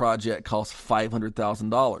say that project costs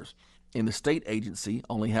 $500,000. And the state agency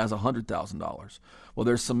only has $100,000. Well,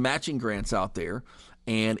 there's some matching grants out there,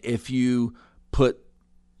 and if you put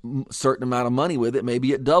a certain amount of money with it,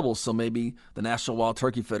 maybe it doubles. So maybe the National Wild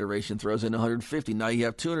Turkey Federation throws in $150. Now you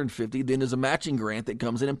have $250. Then there's a matching grant that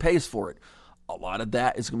comes in and pays for it. A lot of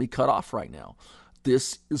that is going to be cut off right now.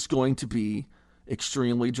 This is going to be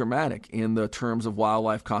extremely dramatic in the terms of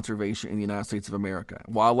wildlife conservation in the United States of America,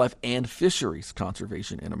 wildlife and fisheries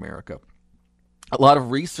conservation in America. A lot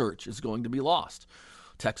of research is going to be lost.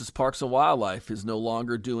 Texas Parks and Wildlife is no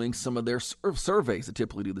longer doing some of their surveys that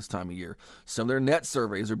typically do this time of year. Some of their net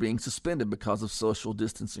surveys are being suspended because of social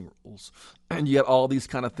distancing rules. And you have all these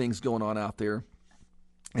kind of things going on out there.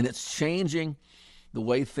 And it's changing the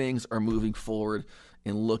way things are moving forward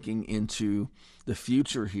and looking into the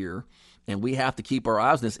future here. And we have to keep our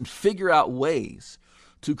eyes on this and figure out ways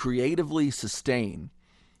to creatively sustain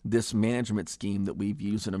this management scheme that we've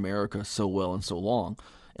used in America so well and so long.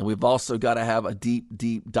 And we've also got to have a deep,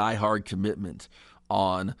 deep, die-hard commitment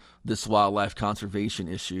on this wildlife conservation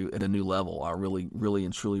issue at a new level. I really, really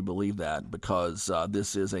and truly believe that, because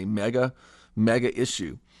this is a mega, mega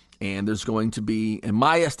issue. And there's going to be, in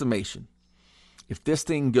my estimation, if this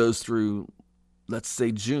thing goes through, let's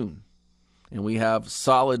say June, and we have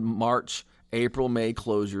solid March, April, May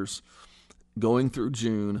closures going through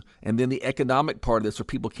June, and then the economic part of this where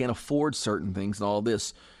people can't afford certain things and all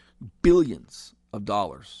this, billions of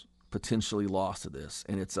dollars potentially lost to this.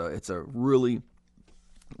 And it's a really,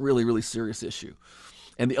 really, really serious issue.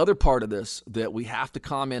 And the other part of this that we have to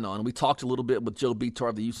comment on, and we talked a little bit with Joe Betar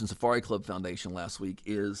of the Houston Safari Club Foundation last week,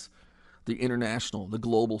 is the international, the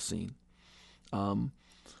global scene.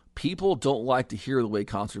 People don't like to hear the way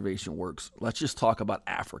conservation works. Let's just talk about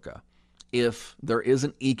Africa. If there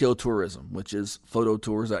isn't ecotourism, which is photo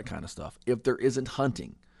tours, that kind of stuff, if there isn't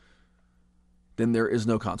hunting, then there is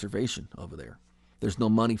no conservation over there. There's no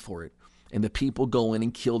money for it. And the people go in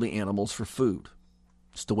and kill the animals for food.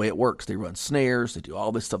 It's the way it works. They run snares. They do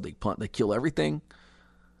all this stuff. They punt. They kill everything.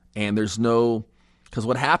 And there's no, because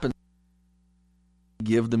what happens,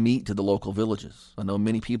 give the meat to the local villages. I know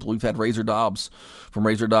many people, we've had Razor Dobbs from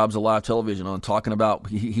Razor Dobbs Alive Television on talking about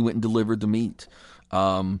he went and delivered the meat.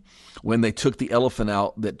 When they took the elephant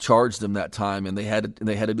out that charged them that time, and they had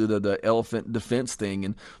to do the elephant defense thing,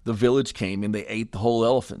 and the village came and they ate the whole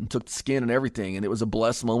elephant and took the skin and everything, and it was a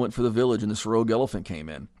blessed moment for the village, and this rogue elephant came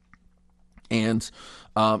in. And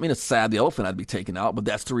it's sad the elephant had to be taken out, but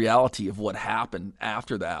that's the reality of what happened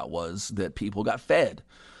after that, was that people got fed.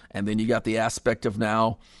 And then you got the aspect of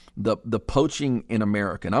now the poaching in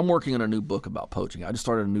America. And I'm working on a new book about poaching. I just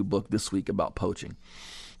started a new book this week about poaching.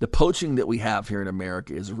 The poaching that we have here in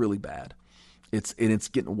America is really bad. It's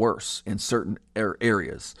getting worse in certain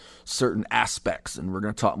areas, certain aspects, and we're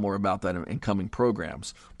going to talk more about that in coming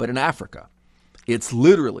programs. But in Africa, it's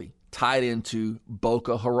literally tied into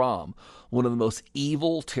Boko Haram, one of the most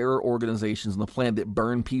evil terror organizations on the planet that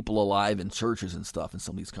burn people alive in churches and stuff in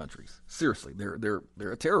some of these countries. Seriously, they're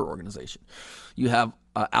a terror organization. You have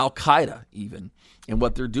Al-Qaeda even, and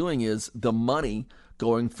what they're doing is the money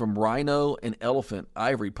going from rhino and elephant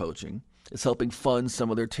ivory poaching is helping fund some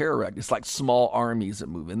of their terror act. It's like small armies that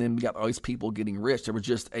move. And then we got all these people getting rich. There was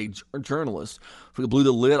just a journalist who blew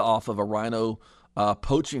the lid off of a rhino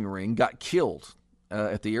poaching ring, got killed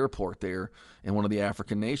at the airport there in one of the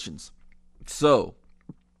African nations. So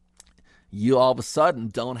you all of a sudden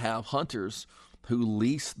don't have hunters who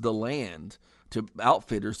lease the land to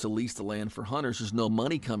outfitters to lease the land for hunters. There's no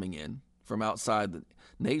money coming in from outside the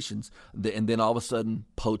nations, and then all of a sudden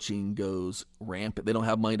poaching goes rampant. They don't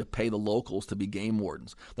have money to pay the locals to be game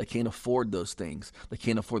wardens. They can't afford those things. They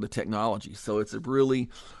can't afford the technology. So it's a really,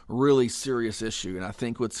 really serious issue. And I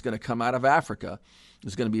think what's going to come out of Africa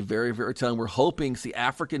is going to be very, very telling. We're hoping,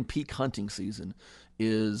 African peak hunting season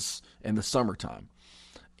is in the summertime.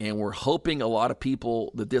 And we're hoping a lot of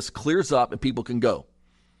people that this clears up and people can go.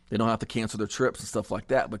 They don't have to cancel their trips and stuff like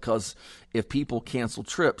that, because if people cancel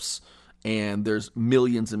trips and there's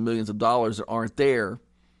millions and millions of dollars that aren't there,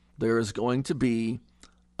 there is going to be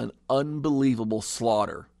an unbelievable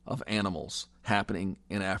slaughter of animals happening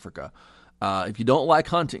in Africa. If you don't like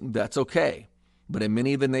hunting, that's okay. But in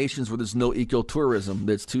many of the nations where there's no ecotourism,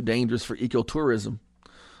 that's too dangerous for ecotourism,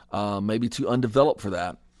 maybe too undeveloped for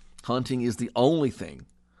that, hunting is the only thing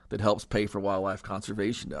that helps pay for wildlife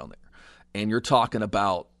conservation down there. And you're talking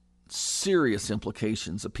about serious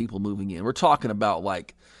implications of people moving in. We're talking about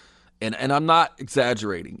and I'm not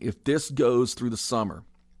exaggerating, if this goes through the summer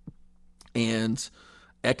and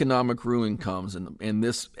economic ruin comes and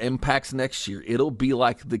this impacts next year, it'll be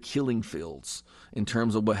like the killing fields in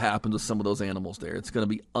terms of what happens to some of those animals there. It's going to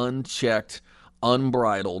be unchecked,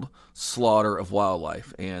 unbridled slaughter of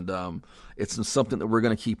wildlife. And it's something that we're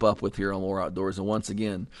going to keep up with here on More Outdoors. And once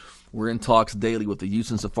again, we're in talks daily with the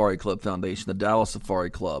Houston Safari Club Foundation, the Dallas Safari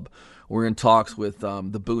Club. We're in talks with the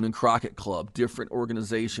Boone and Crockett Club, different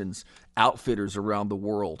organizations, outfitters around the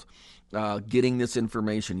world, getting this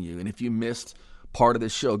information to you. And if you missed part of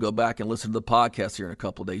this show, go back and listen to the podcast here in a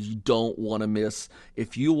couple of days. You don't want to miss.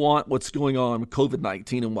 If you want what's going on with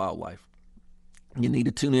COVID-19 and wildlife, you need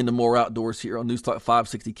to tune in to More Outdoors here on News Talk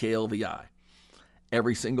 560 KLVI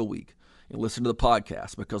every single week and listen to the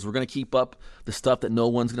podcast, because we're going to keep up the stuff that no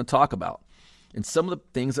one's going to talk about. And some of the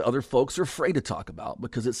things that other folks are afraid to talk about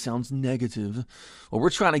because it sounds negative. Well, we're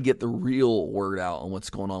trying to get the real word out on what's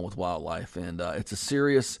going on with wildlife. And it's a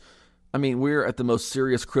serious, we're at the most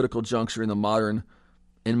serious critical juncture in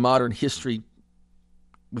modern history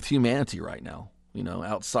with humanity right now.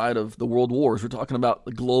 Outside of the world wars, we're talking about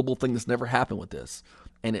a global thing that's never happened with this.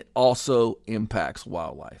 And it also impacts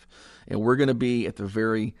wildlife. And we're going to be at the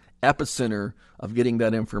very epicenter of getting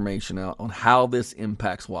that information out on how this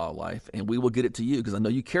impacts wildlife. And we will get it to you because I know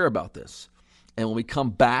you care about this. And when we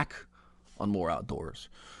come back on More Outdoors,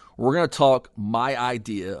 we're going to talk my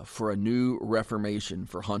idea for a new reformation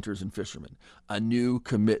for hunters and fishermen, a new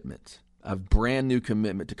commitment, a brand new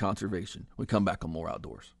commitment to conservation. We come back on More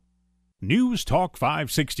Outdoors. News Talk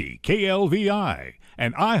 560 KLVI,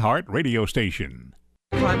 an iHeart radio station.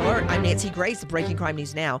 Crime Alert, I'm Nancy Grace. Breaking crime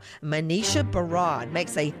news now. Manisha Barad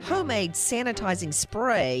makes a homemade sanitizing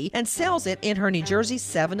spray and sells it in her New Jersey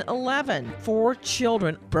 7-Eleven. 4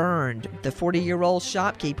 children burned. The 40-year-old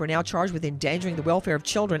shopkeeper now charged with endangering the welfare of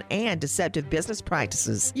children and deceptive business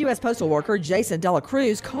practices. U.S. Postal worker Jason Dela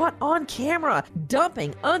Cruz caught on camera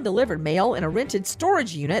dumping undelivered mail in a rented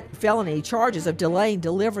storage unit. Felony charges of delaying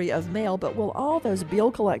delivery of mail, but will all those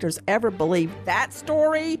bill collectors ever believe that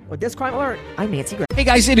story? With this Crime Alert, I'm Nancy Grace. Hey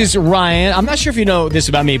guys, it is Ryan. I'm not sure if you know this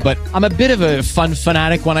about me, but I'm a bit of a fun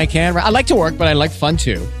fanatic when I can. I like to work, but I like fun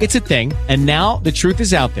too. It's a thing. And now the truth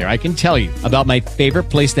is out there. I can tell you about my favorite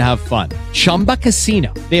place to have fun. Chumba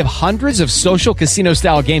Casino. They have hundreds of social casino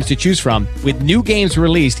style games to choose from with new games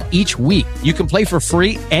released each week. You can play for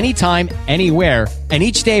free anytime, anywhere. And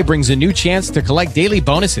each day brings a new chance to collect daily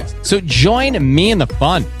bonuses. So join me in the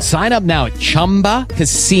fun. Sign up now at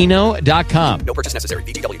ChumbaCasino.com. No purchase necessary.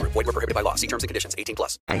 VGW Group. Void where prohibited by law. See terms and conditions. 18+.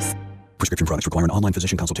 Prescription products require an online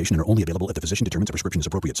physician consultation and are only available if the physician determines a prescription is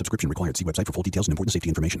appropriate. Subscription required. See website for full details and important safety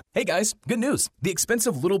information. Hey guys, good news. The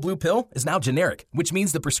expensive Little Blue pill is now generic, which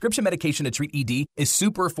means the prescription medication to treat ED is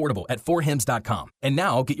super affordable at 4hims.com. And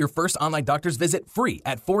now get your first online doctor's visit free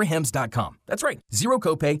at 4hims.com. That's right. Zero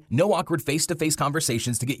copay, no awkward face-to-face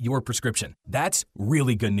conversations to get your prescription. That's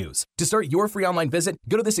really good news. To start your free online visit,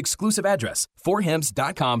 go to this exclusive address,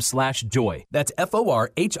 4hims.com/joy. That's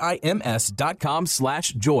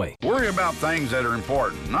FORHIMS.com/joy. Worry about things that are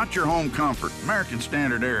important, not your home comfort. American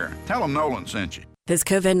Standard Air. Tell them Nolan sent you. This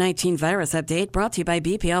COVID-19 virus update brought to you by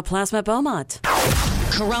BPL Plasma Beaumont.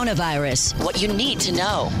 Coronavirus, what you need to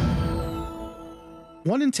know.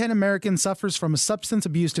 1 in 10 Americans suffers from a substance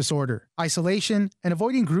abuse disorder. Isolation and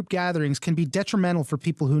avoiding group gatherings can be detrimental for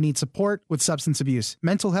people who need support with substance abuse,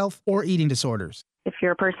 mental health, or eating disorders. If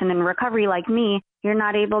you're a person in recovery like me, you're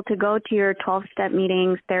not able to go to your 12-step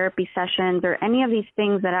meetings, therapy sessions, or any of these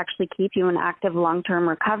things that actually keep you in active long-term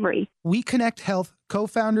recovery. We Connect Health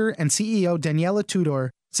co-founder and CEO Daniela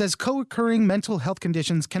Tudor says co-occurring mental health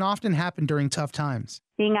conditions can often happen during tough times.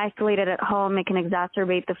 Being isolated at home, it can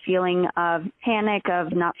exacerbate the feeling of panic,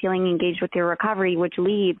 of not feeling engaged with your recovery, which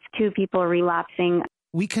leads to people relapsing.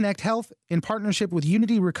 We Connect Health, in partnership with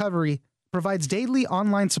Unity Recovery, provides daily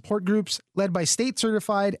online support groups led by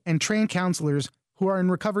state-certified and trained counselors who are in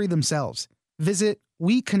recovery themselves. Visit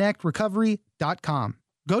WeConnectRecovery.com.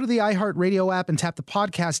 Go to the iHeartRadio app and tap the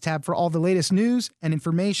podcast tab for all the latest news and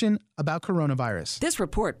information about coronavirus. This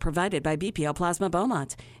report provided by BPL Plasma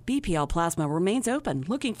Beaumont. BPL Plasma remains open,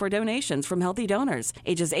 looking for donations from healthy donors,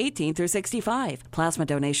 ages 18 through 65. Plasma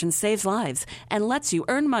donation saves lives and lets you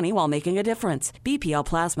earn money while making a difference. BPL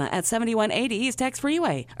Plasma at 7180 East Tex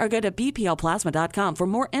Freeway, or go to bplplasma.com for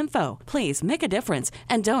more info. Please make a difference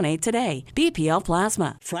and donate today. BPL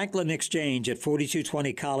Plasma. Franklin Exchange at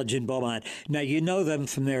 4220 College in Beaumont. Now, you know them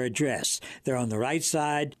from their address. They're on the right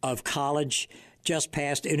side of College, just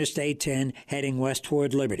past Interstate 10, heading west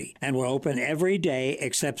toward Liberty. And we're open every day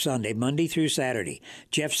except Sunday, Monday through Saturday.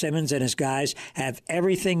 Jeff Simmons and his guys have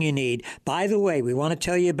everything you need. By the way, we want to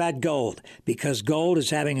tell you about gold, because gold is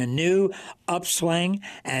having a new upswing.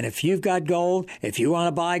 And if you've got gold, if you want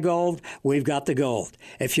to buy gold, we've got the gold.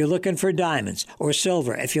 If you're looking for diamonds or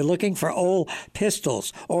silver, if you're looking for old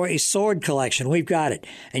pistols or a sword collection, we've got it.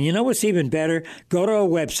 And you know what's even better? Go to our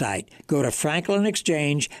website. Go to Franklin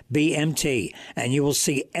Exchange BMT. And you will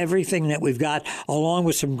see everything that we've got, along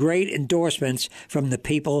with some great endorsements from the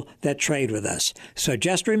people that trade with us. So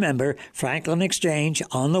just remember, Franklin Exchange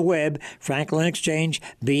on the web, Franklin Exchange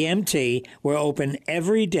BMT. We're open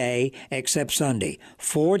every day except Sunday,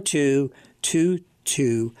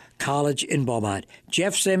 4222 College in Beaumont.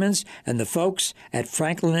 Jeff Simmons and the folks at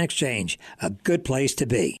Franklin Exchange, a good place to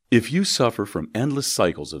be. If you suffer from endless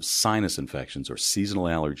cycles of sinus infections or seasonal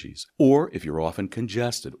allergies, or if you're often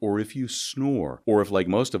congested, or if you snore, or if, like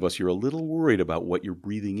most of us, you're a little worried about what you're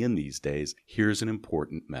breathing in these days, here's an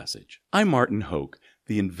important message. I'm Martin Hoke,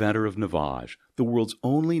 the inventor of Navage, the world's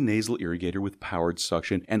only nasal irrigator with powered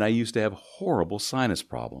suction, and I used to have horrible sinus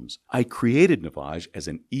problems. I created Navage as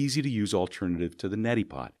an easy-to-use alternative to the neti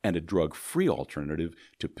pot and a drug-free alternative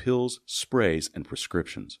to pills, sprays, and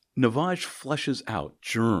prescriptions. Navage flushes out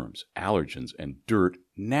germs, allergens, and dirt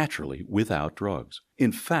naturally without drugs.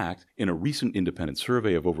 In fact, in a recent independent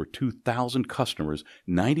survey of over 2,000 customers,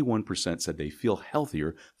 91% said they feel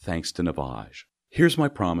healthier thanks to Navage. Here's my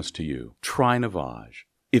promise to you. Try Navage.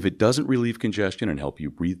 If it doesn't relieve congestion and help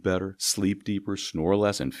you breathe better, sleep deeper, snore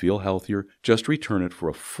less, and feel healthier, just return it for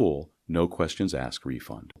a full, no-questions-asked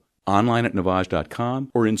refund. Online at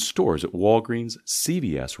Navage.com or in stores at Walgreens,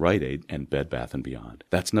 CVS, Rite Aid, and Bed Bath & Beyond.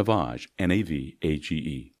 That's Navage,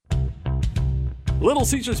 N-A-V-A-G-E. Little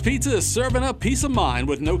Caesars Pizza is serving up peace of mind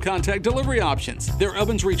with no-contact delivery options. Their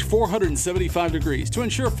ovens reach 475 degrees to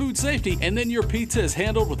ensure food safety, and then your pizza is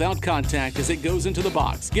handled without contact as it goes into the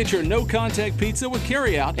box. Get your no-contact pizza with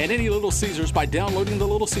carryout at any Little Caesars by downloading the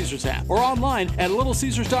Little Caesars app or online at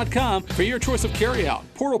littlecaesars.com for your choice of carryout,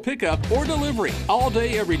 portal pickup, or delivery all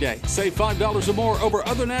day, every day. Save $5 or more over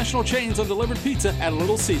other national chains on delivered pizza at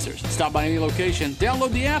Little Caesars. Stop by any location,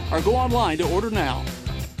 download the app, or go online to order now.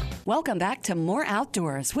 Welcome back to More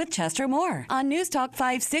Outdoors with Chester Moore on News Talk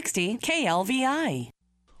 560 KLVI.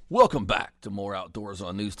 Welcome back to More Outdoors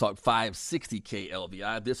on News Talk 560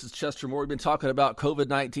 KLVI. This is Chester Moore. We've been talking about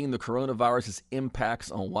COVID-19, the coronavirus's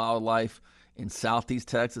impacts on wildlife in Southeast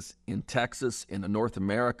Texas, in the North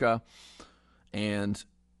America, and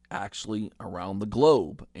actually around the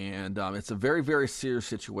globe. And it's a very, very serious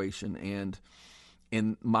situation. And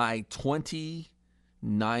in my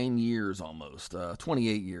 29 years almost,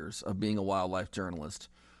 28 years of being a wildlife journalist,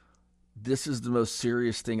 this is the most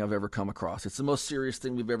serious thing I've ever come across. It's the most serious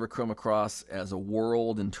thing we've ever come across as a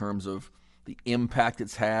world in terms of the impact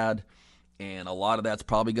it's had, and a lot of that's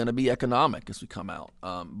probably going to be economic as we come out.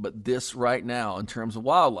 But this right now, in terms of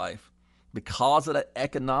wildlife, because of that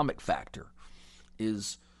economic factor,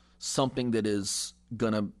 is something that is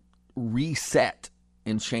going to reset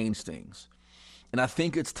and change things. And I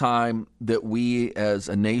think it's time that we as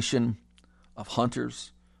a nation of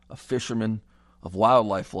hunters, of fishermen, of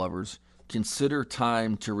wildlife lovers, consider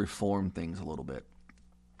time to reform things a little bit.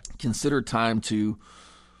 Consider time to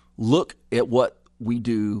look at what we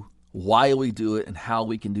do, why we do it, and how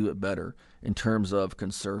we can do it better in terms of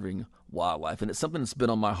conserving wildlife. And it's something that's been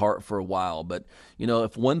on my heart for a while. But, you know,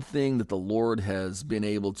 if one thing that the Lord has been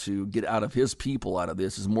able to get out of his people out of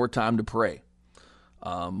this is more time to pray,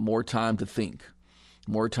 more time to think,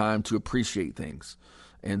 more time to appreciate things,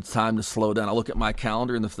 and time to slow down. I look at my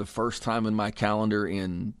calendar, and the first time in my calendar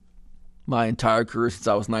in my entire career since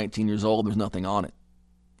I was 19 years old, there's nothing on it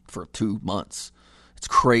for 2 months. It's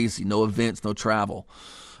crazy. No events, no travel.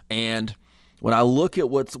 And when I look at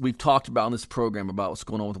what we've talked about in this program about what's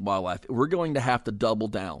going on with wildlife, we're going to have to double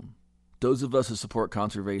down. Those of us who support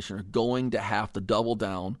conservation are going to have to double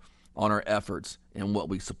down on our efforts and what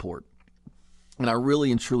we support. And I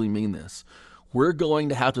really and truly mean this. We're going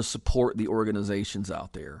to have to support the organizations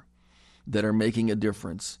out there that are making a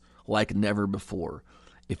difference like never before.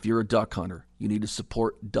 If you're a duck hunter, you need to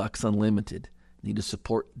support Ducks Unlimited. You need to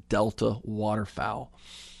support Delta Waterfowl.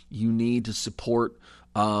 You need to support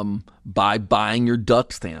by buying your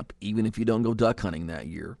duck stamp, even if you don't go duck hunting that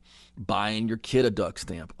year. Buying your kid a duck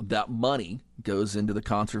stamp. That money goes into the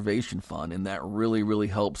conservation fund, and that really, really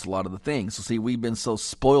helps a lot of the things. So see, we've been so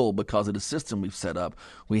spoiled because of the system we've set up.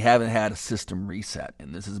 We haven't had a system reset,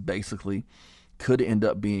 and this is basically could end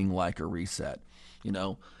up being like a reset. You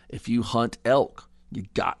know, if you hunt elk, you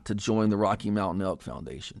got to join the Rocky Mountain Elk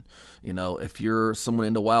Foundation. You know, if you're someone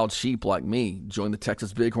into wild sheep like me, join the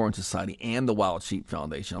Texas Bighorn Society and the Wild Sheep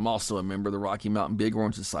Foundation. I'm also a member of the Rocky Mountain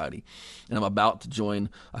Bighorn Society, and I'm about to join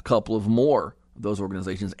a couple of more of those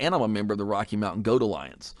organizations, and I'm a member of the Rocky Mountain Goat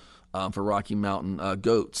Alliance for Rocky Mountain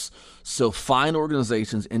goats. So find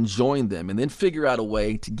organizations and join them, and then figure out a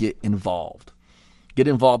way to get involved. Get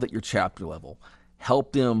involved at your chapter level.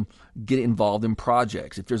 Help them get involved in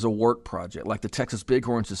projects. If there's a work project, like the Texas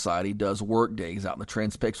Bighorn Society does work days out in the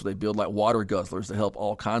Trans-Pecos where they build like water guzzlers to help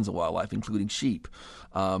all kinds of wildlife, including sheep.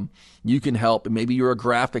 You can help, maybe you're a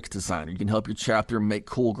graphics designer. You can help your chapter make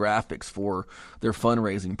cool graphics for their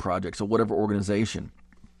fundraising projects or whatever organization.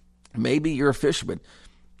 Maybe you're a fisherman.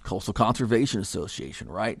 Coastal Conservation Association,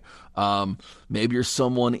 right? Maybe you're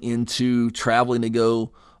someone into traveling to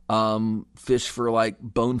go fish for like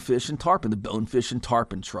bonefish and tarpon, the Bonefish and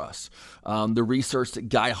Tarpon Trust, the research that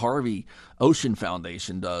Guy Harvey Ocean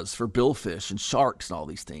Foundation does for billfish and sharks and all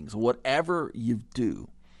these things. Whatever you do,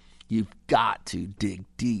 you've got to dig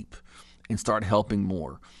deep and start helping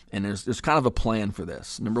more. And there's kind of a plan for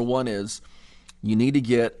this. Number one is you need to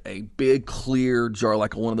get a big clear jar,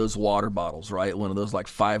 like one of those water bottles, right? One of those like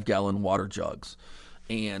 5-gallon water jugs.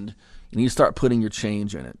 And you need to start putting your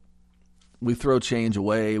change in it. We throw change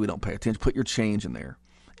away. We don't pay attention. Put your change in there.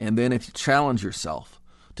 And then if you challenge yourself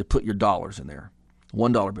to put your dollars in there,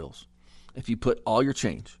 $1 bills. If you put all your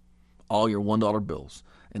change, all your $1 bills,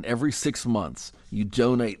 and every 6 months you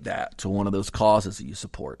donate that to one of those causes that you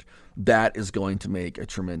support, that is going to make a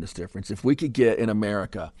tremendous difference. If we could get in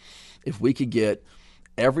America, if we could get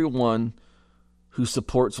everyone who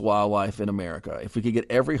supports wildlife in America, if we could get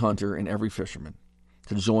every hunter and every fisherman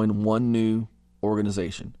to join one new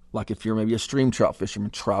organization, like if you're maybe a stream trout fisherman,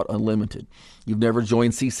 Trout Unlimited. You've never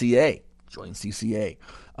joined CCA, join CCA.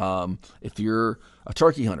 If you're a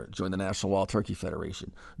turkey hunter, join the National Wild Turkey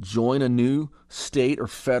Federation. Join a new state or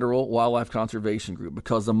federal wildlife conservation group,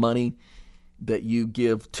 because the money that you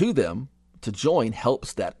give to them to join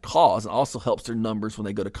helps that cause and also helps their numbers when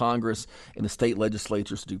they go to Congress and the state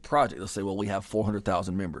legislatures to do projects. They'll say, well, we have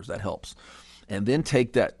 400,000 members. That helps. And then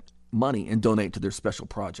take that money and donate to their special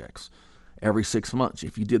projects every 6 months.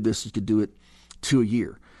 If you did this, you could do it 2 a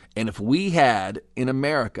year. And if we had in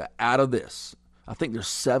America out of this, I think there's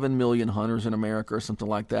 7 million hunters in America or something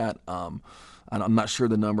like that. I'm not sure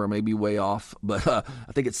the number, I may be way off, but I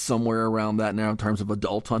think it's somewhere around that now in terms of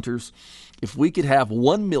adult hunters. If we could have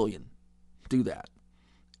 1 million do that,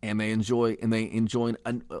 and they join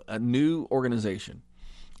a new organization,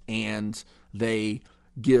 and they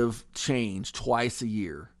give change twice a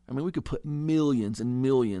year, I mean, we could put millions and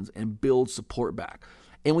millions and build support back.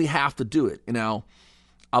 And we have to do it. Now,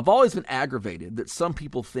 I've always been aggravated that some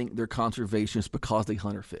people think they're conservationists because they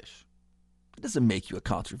hunt or fish. It doesn't make you a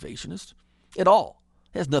conservationist at all.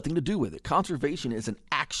 It has nothing to do with it. Conservation is an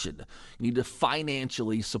action. You need to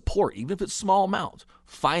financially support, even if it's small amounts,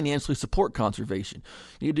 financially support conservation.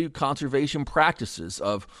 You need to do conservation practices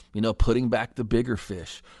of, putting back the bigger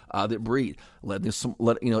fish that breed, and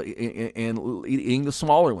eating the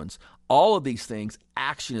smaller ones. All of these things,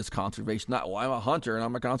 action is conservation. Not, I'm a hunter and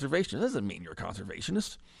I'm a conservationist. That doesn't mean you're a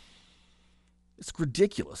conservationist. It's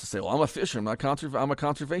ridiculous to say, I'm a fisherman, I'm a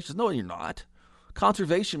conservationist. No, you're not.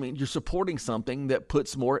 Conservation means you're supporting something that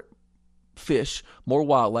puts more fish, more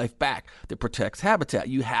wildlife back, that protects habitat.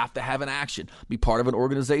 You have to have an action, be part of an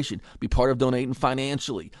organization, be part of donating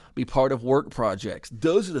financially, be part of work projects.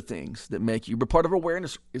 Those are the things that make you, be part of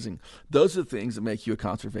awareness raising. Those are the things that make you a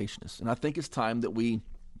conservationist. And I think it's time that we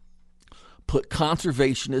put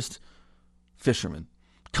conservationist fisherman,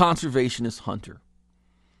 conservationist hunter.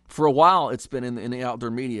 For a while, it's been in the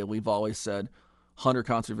outdoor media, we've always said hunter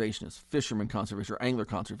conservationist, fisherman conservation, or angler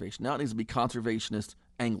conservation. Now it needs to be conservationist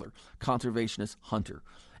angler, conservationist hunter,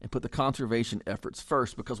 and put the conservation efforts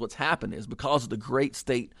first, because what's happened is, because of the great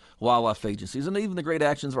state wildlife agencies and even the great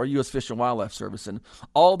actions of our U.S. Fish and Wildlife Service and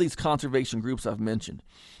all these conservation groups I've mentioned,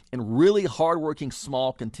 and really hardworking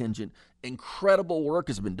small contingent, incredible work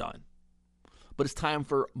has been done. But it's time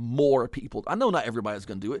for more people. I know not everybody's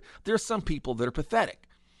going to do it. There are some people that are pathetic.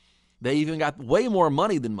 They even got way more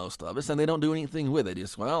money than most of us, and they don't do anything with it.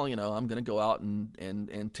 Just, I'm going to go out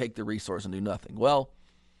and take the resource and do nothing. Well,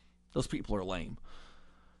 those people are lame.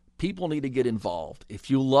 People need to get involved. If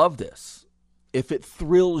you love this, if it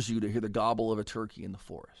thrills you to hear the gobble of a turkey in the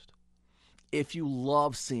forest, if you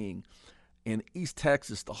love seeing in East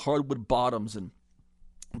Texas the hardwood bottoms and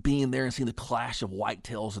being there and seeing the clash of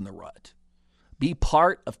whitetails in the rut, be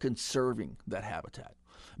part of conserving that habitat.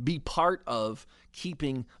 Be part of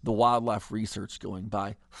keeping the wildlife research going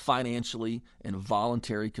by financially and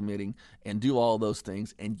voluntary committing, and do all those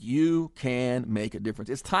things, and you can make a difference.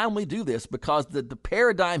 It's time we do this, because the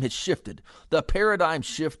paradigm has shifted. The paradigm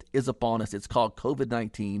shift is upon us. It's called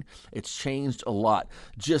COVID-19. It's changed a lot.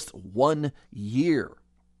 Just 1 year,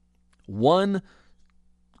 1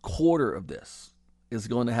 quarter of this is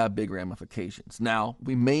going to have big ramifications. Now,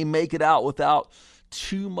 we may make it out without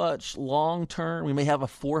too much long term. We may have a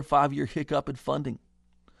 4 or 5 year hiccup in funding.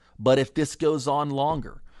 But if this goes on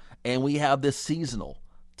longer and we have this seasonal,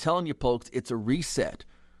 telling you folks, it's a reset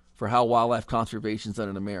for how wildlife conservation is done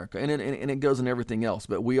in America. And it goes in everything else.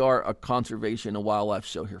 But we are a conservation and wildlife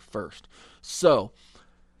show here first. So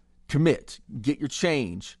commit, get your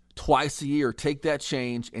change twice a year. Take that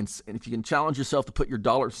change. And if you can challenge yourself to put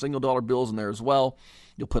your single dollar bills in there as well,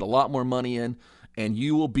 you'll put a lot more money in. And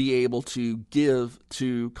you will be able to give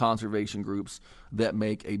to conservation groups that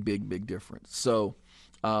make a big, big difference. So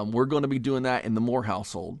we're going to be doing that in the Moore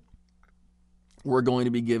household. We're going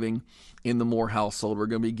to be giving in the Moore household. We're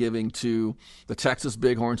going to be giving to the Texas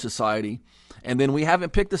Bighorn Society. And then we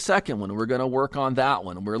haven't picked the second one. We're going to work on that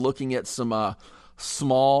one. We're looking at some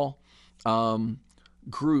small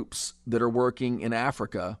groups that are working in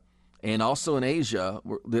Africa and also in Asia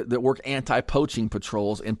that work anti-poaching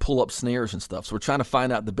patrols and pull up snares and stuff. So we're trying to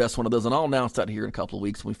find out the best one of those. And I'll announce that here in a couple of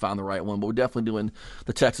weeks when we find the right one. But we're definitely doing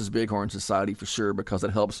the Texas Bighorn Society for sure, because it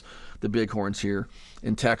helps the bighorns here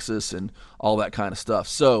in Texas and all that kind of stuff.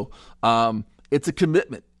 So it's a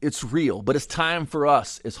commitment. It's real. But it's time for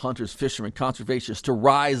us as hunters, fishermen, conservationists to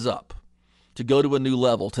rise up, to go to a new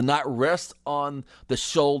level, to not rest on the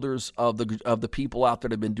shoulders of the people out there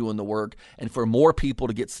that have been doing the work, and for more people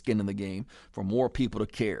to get skin in the game, for more people to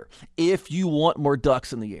care. If you want more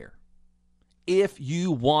ducks in the air, if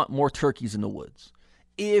you want more turkeys in the woods,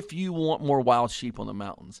 if you want more wild sheep on the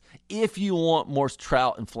mountains, if you want more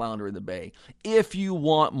trout and flounder in the bay, if you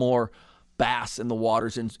want more bass in the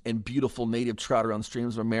waters and beautiful native trout around the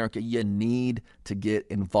streams of America, you need to get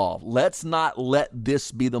involved. Let's not let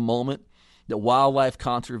this be the moment that wildlife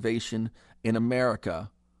conservation in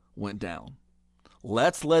America went down.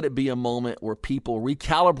 Let's let it be a moment where people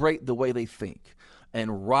recalibrate the way they think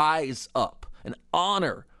and rise up and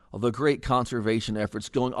honor the great conservation efforts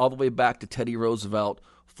going all the way back to Teddy Roosevelt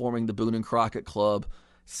forming the Boone and Crockett Club,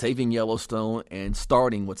 saving Yellowstone, and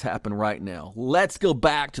starting what's happened right now. Let's go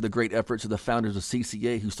back to the great efforts of the founders of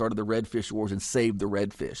CCA who started the Redfish Wars and saved the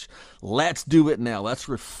redfish. Let's do it now. Let's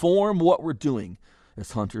reform what we're doing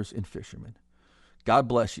as hunters and fishermen. God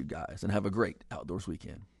bless you guys, and have a great outdoors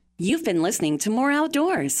weekend. You've been listening to More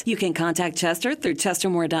Outdoors. You can contact Chester through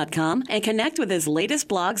chestermore.com and connect with his latest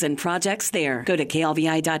blogs and projects there. Go to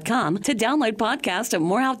klvi.com to download podcasts of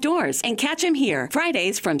More Outdoors and catch him here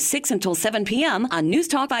Fridays from 6 until 7 p.m. on News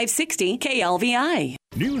Talk 560 KLVI.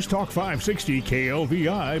 News Talk 560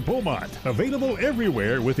 KLVI Beaumont. Available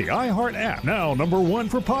everywhere with the iHeart app. Now #1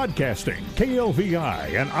 for podcasting.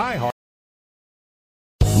 KLVI and iHeart.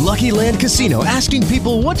 Lucky Land Casino, asking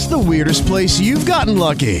people, what's the weirdest place you've gotten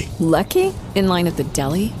lucky? Lucky? In line at the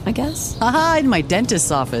deli, I guess? Aha, in my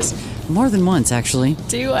dentist's office. More than once, actually.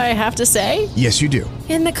 Do I have to say? Yes, you do.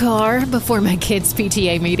 In the car before my kids'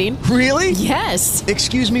 PTA meeting. Really? Yes.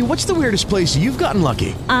 Excuse me, what's the weirdest place you've gotten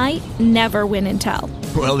lucky? I never win and tell.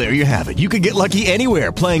 Well, there you have it. You can get lucky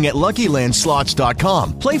anywhere, playing at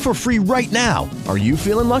LuckyLandSlots.com. Play for free right now. Are you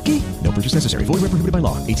feeling lucky? No purchase necessary. Void where prohibited by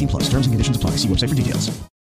law. 18+. Terms and conditions apply. See website for details.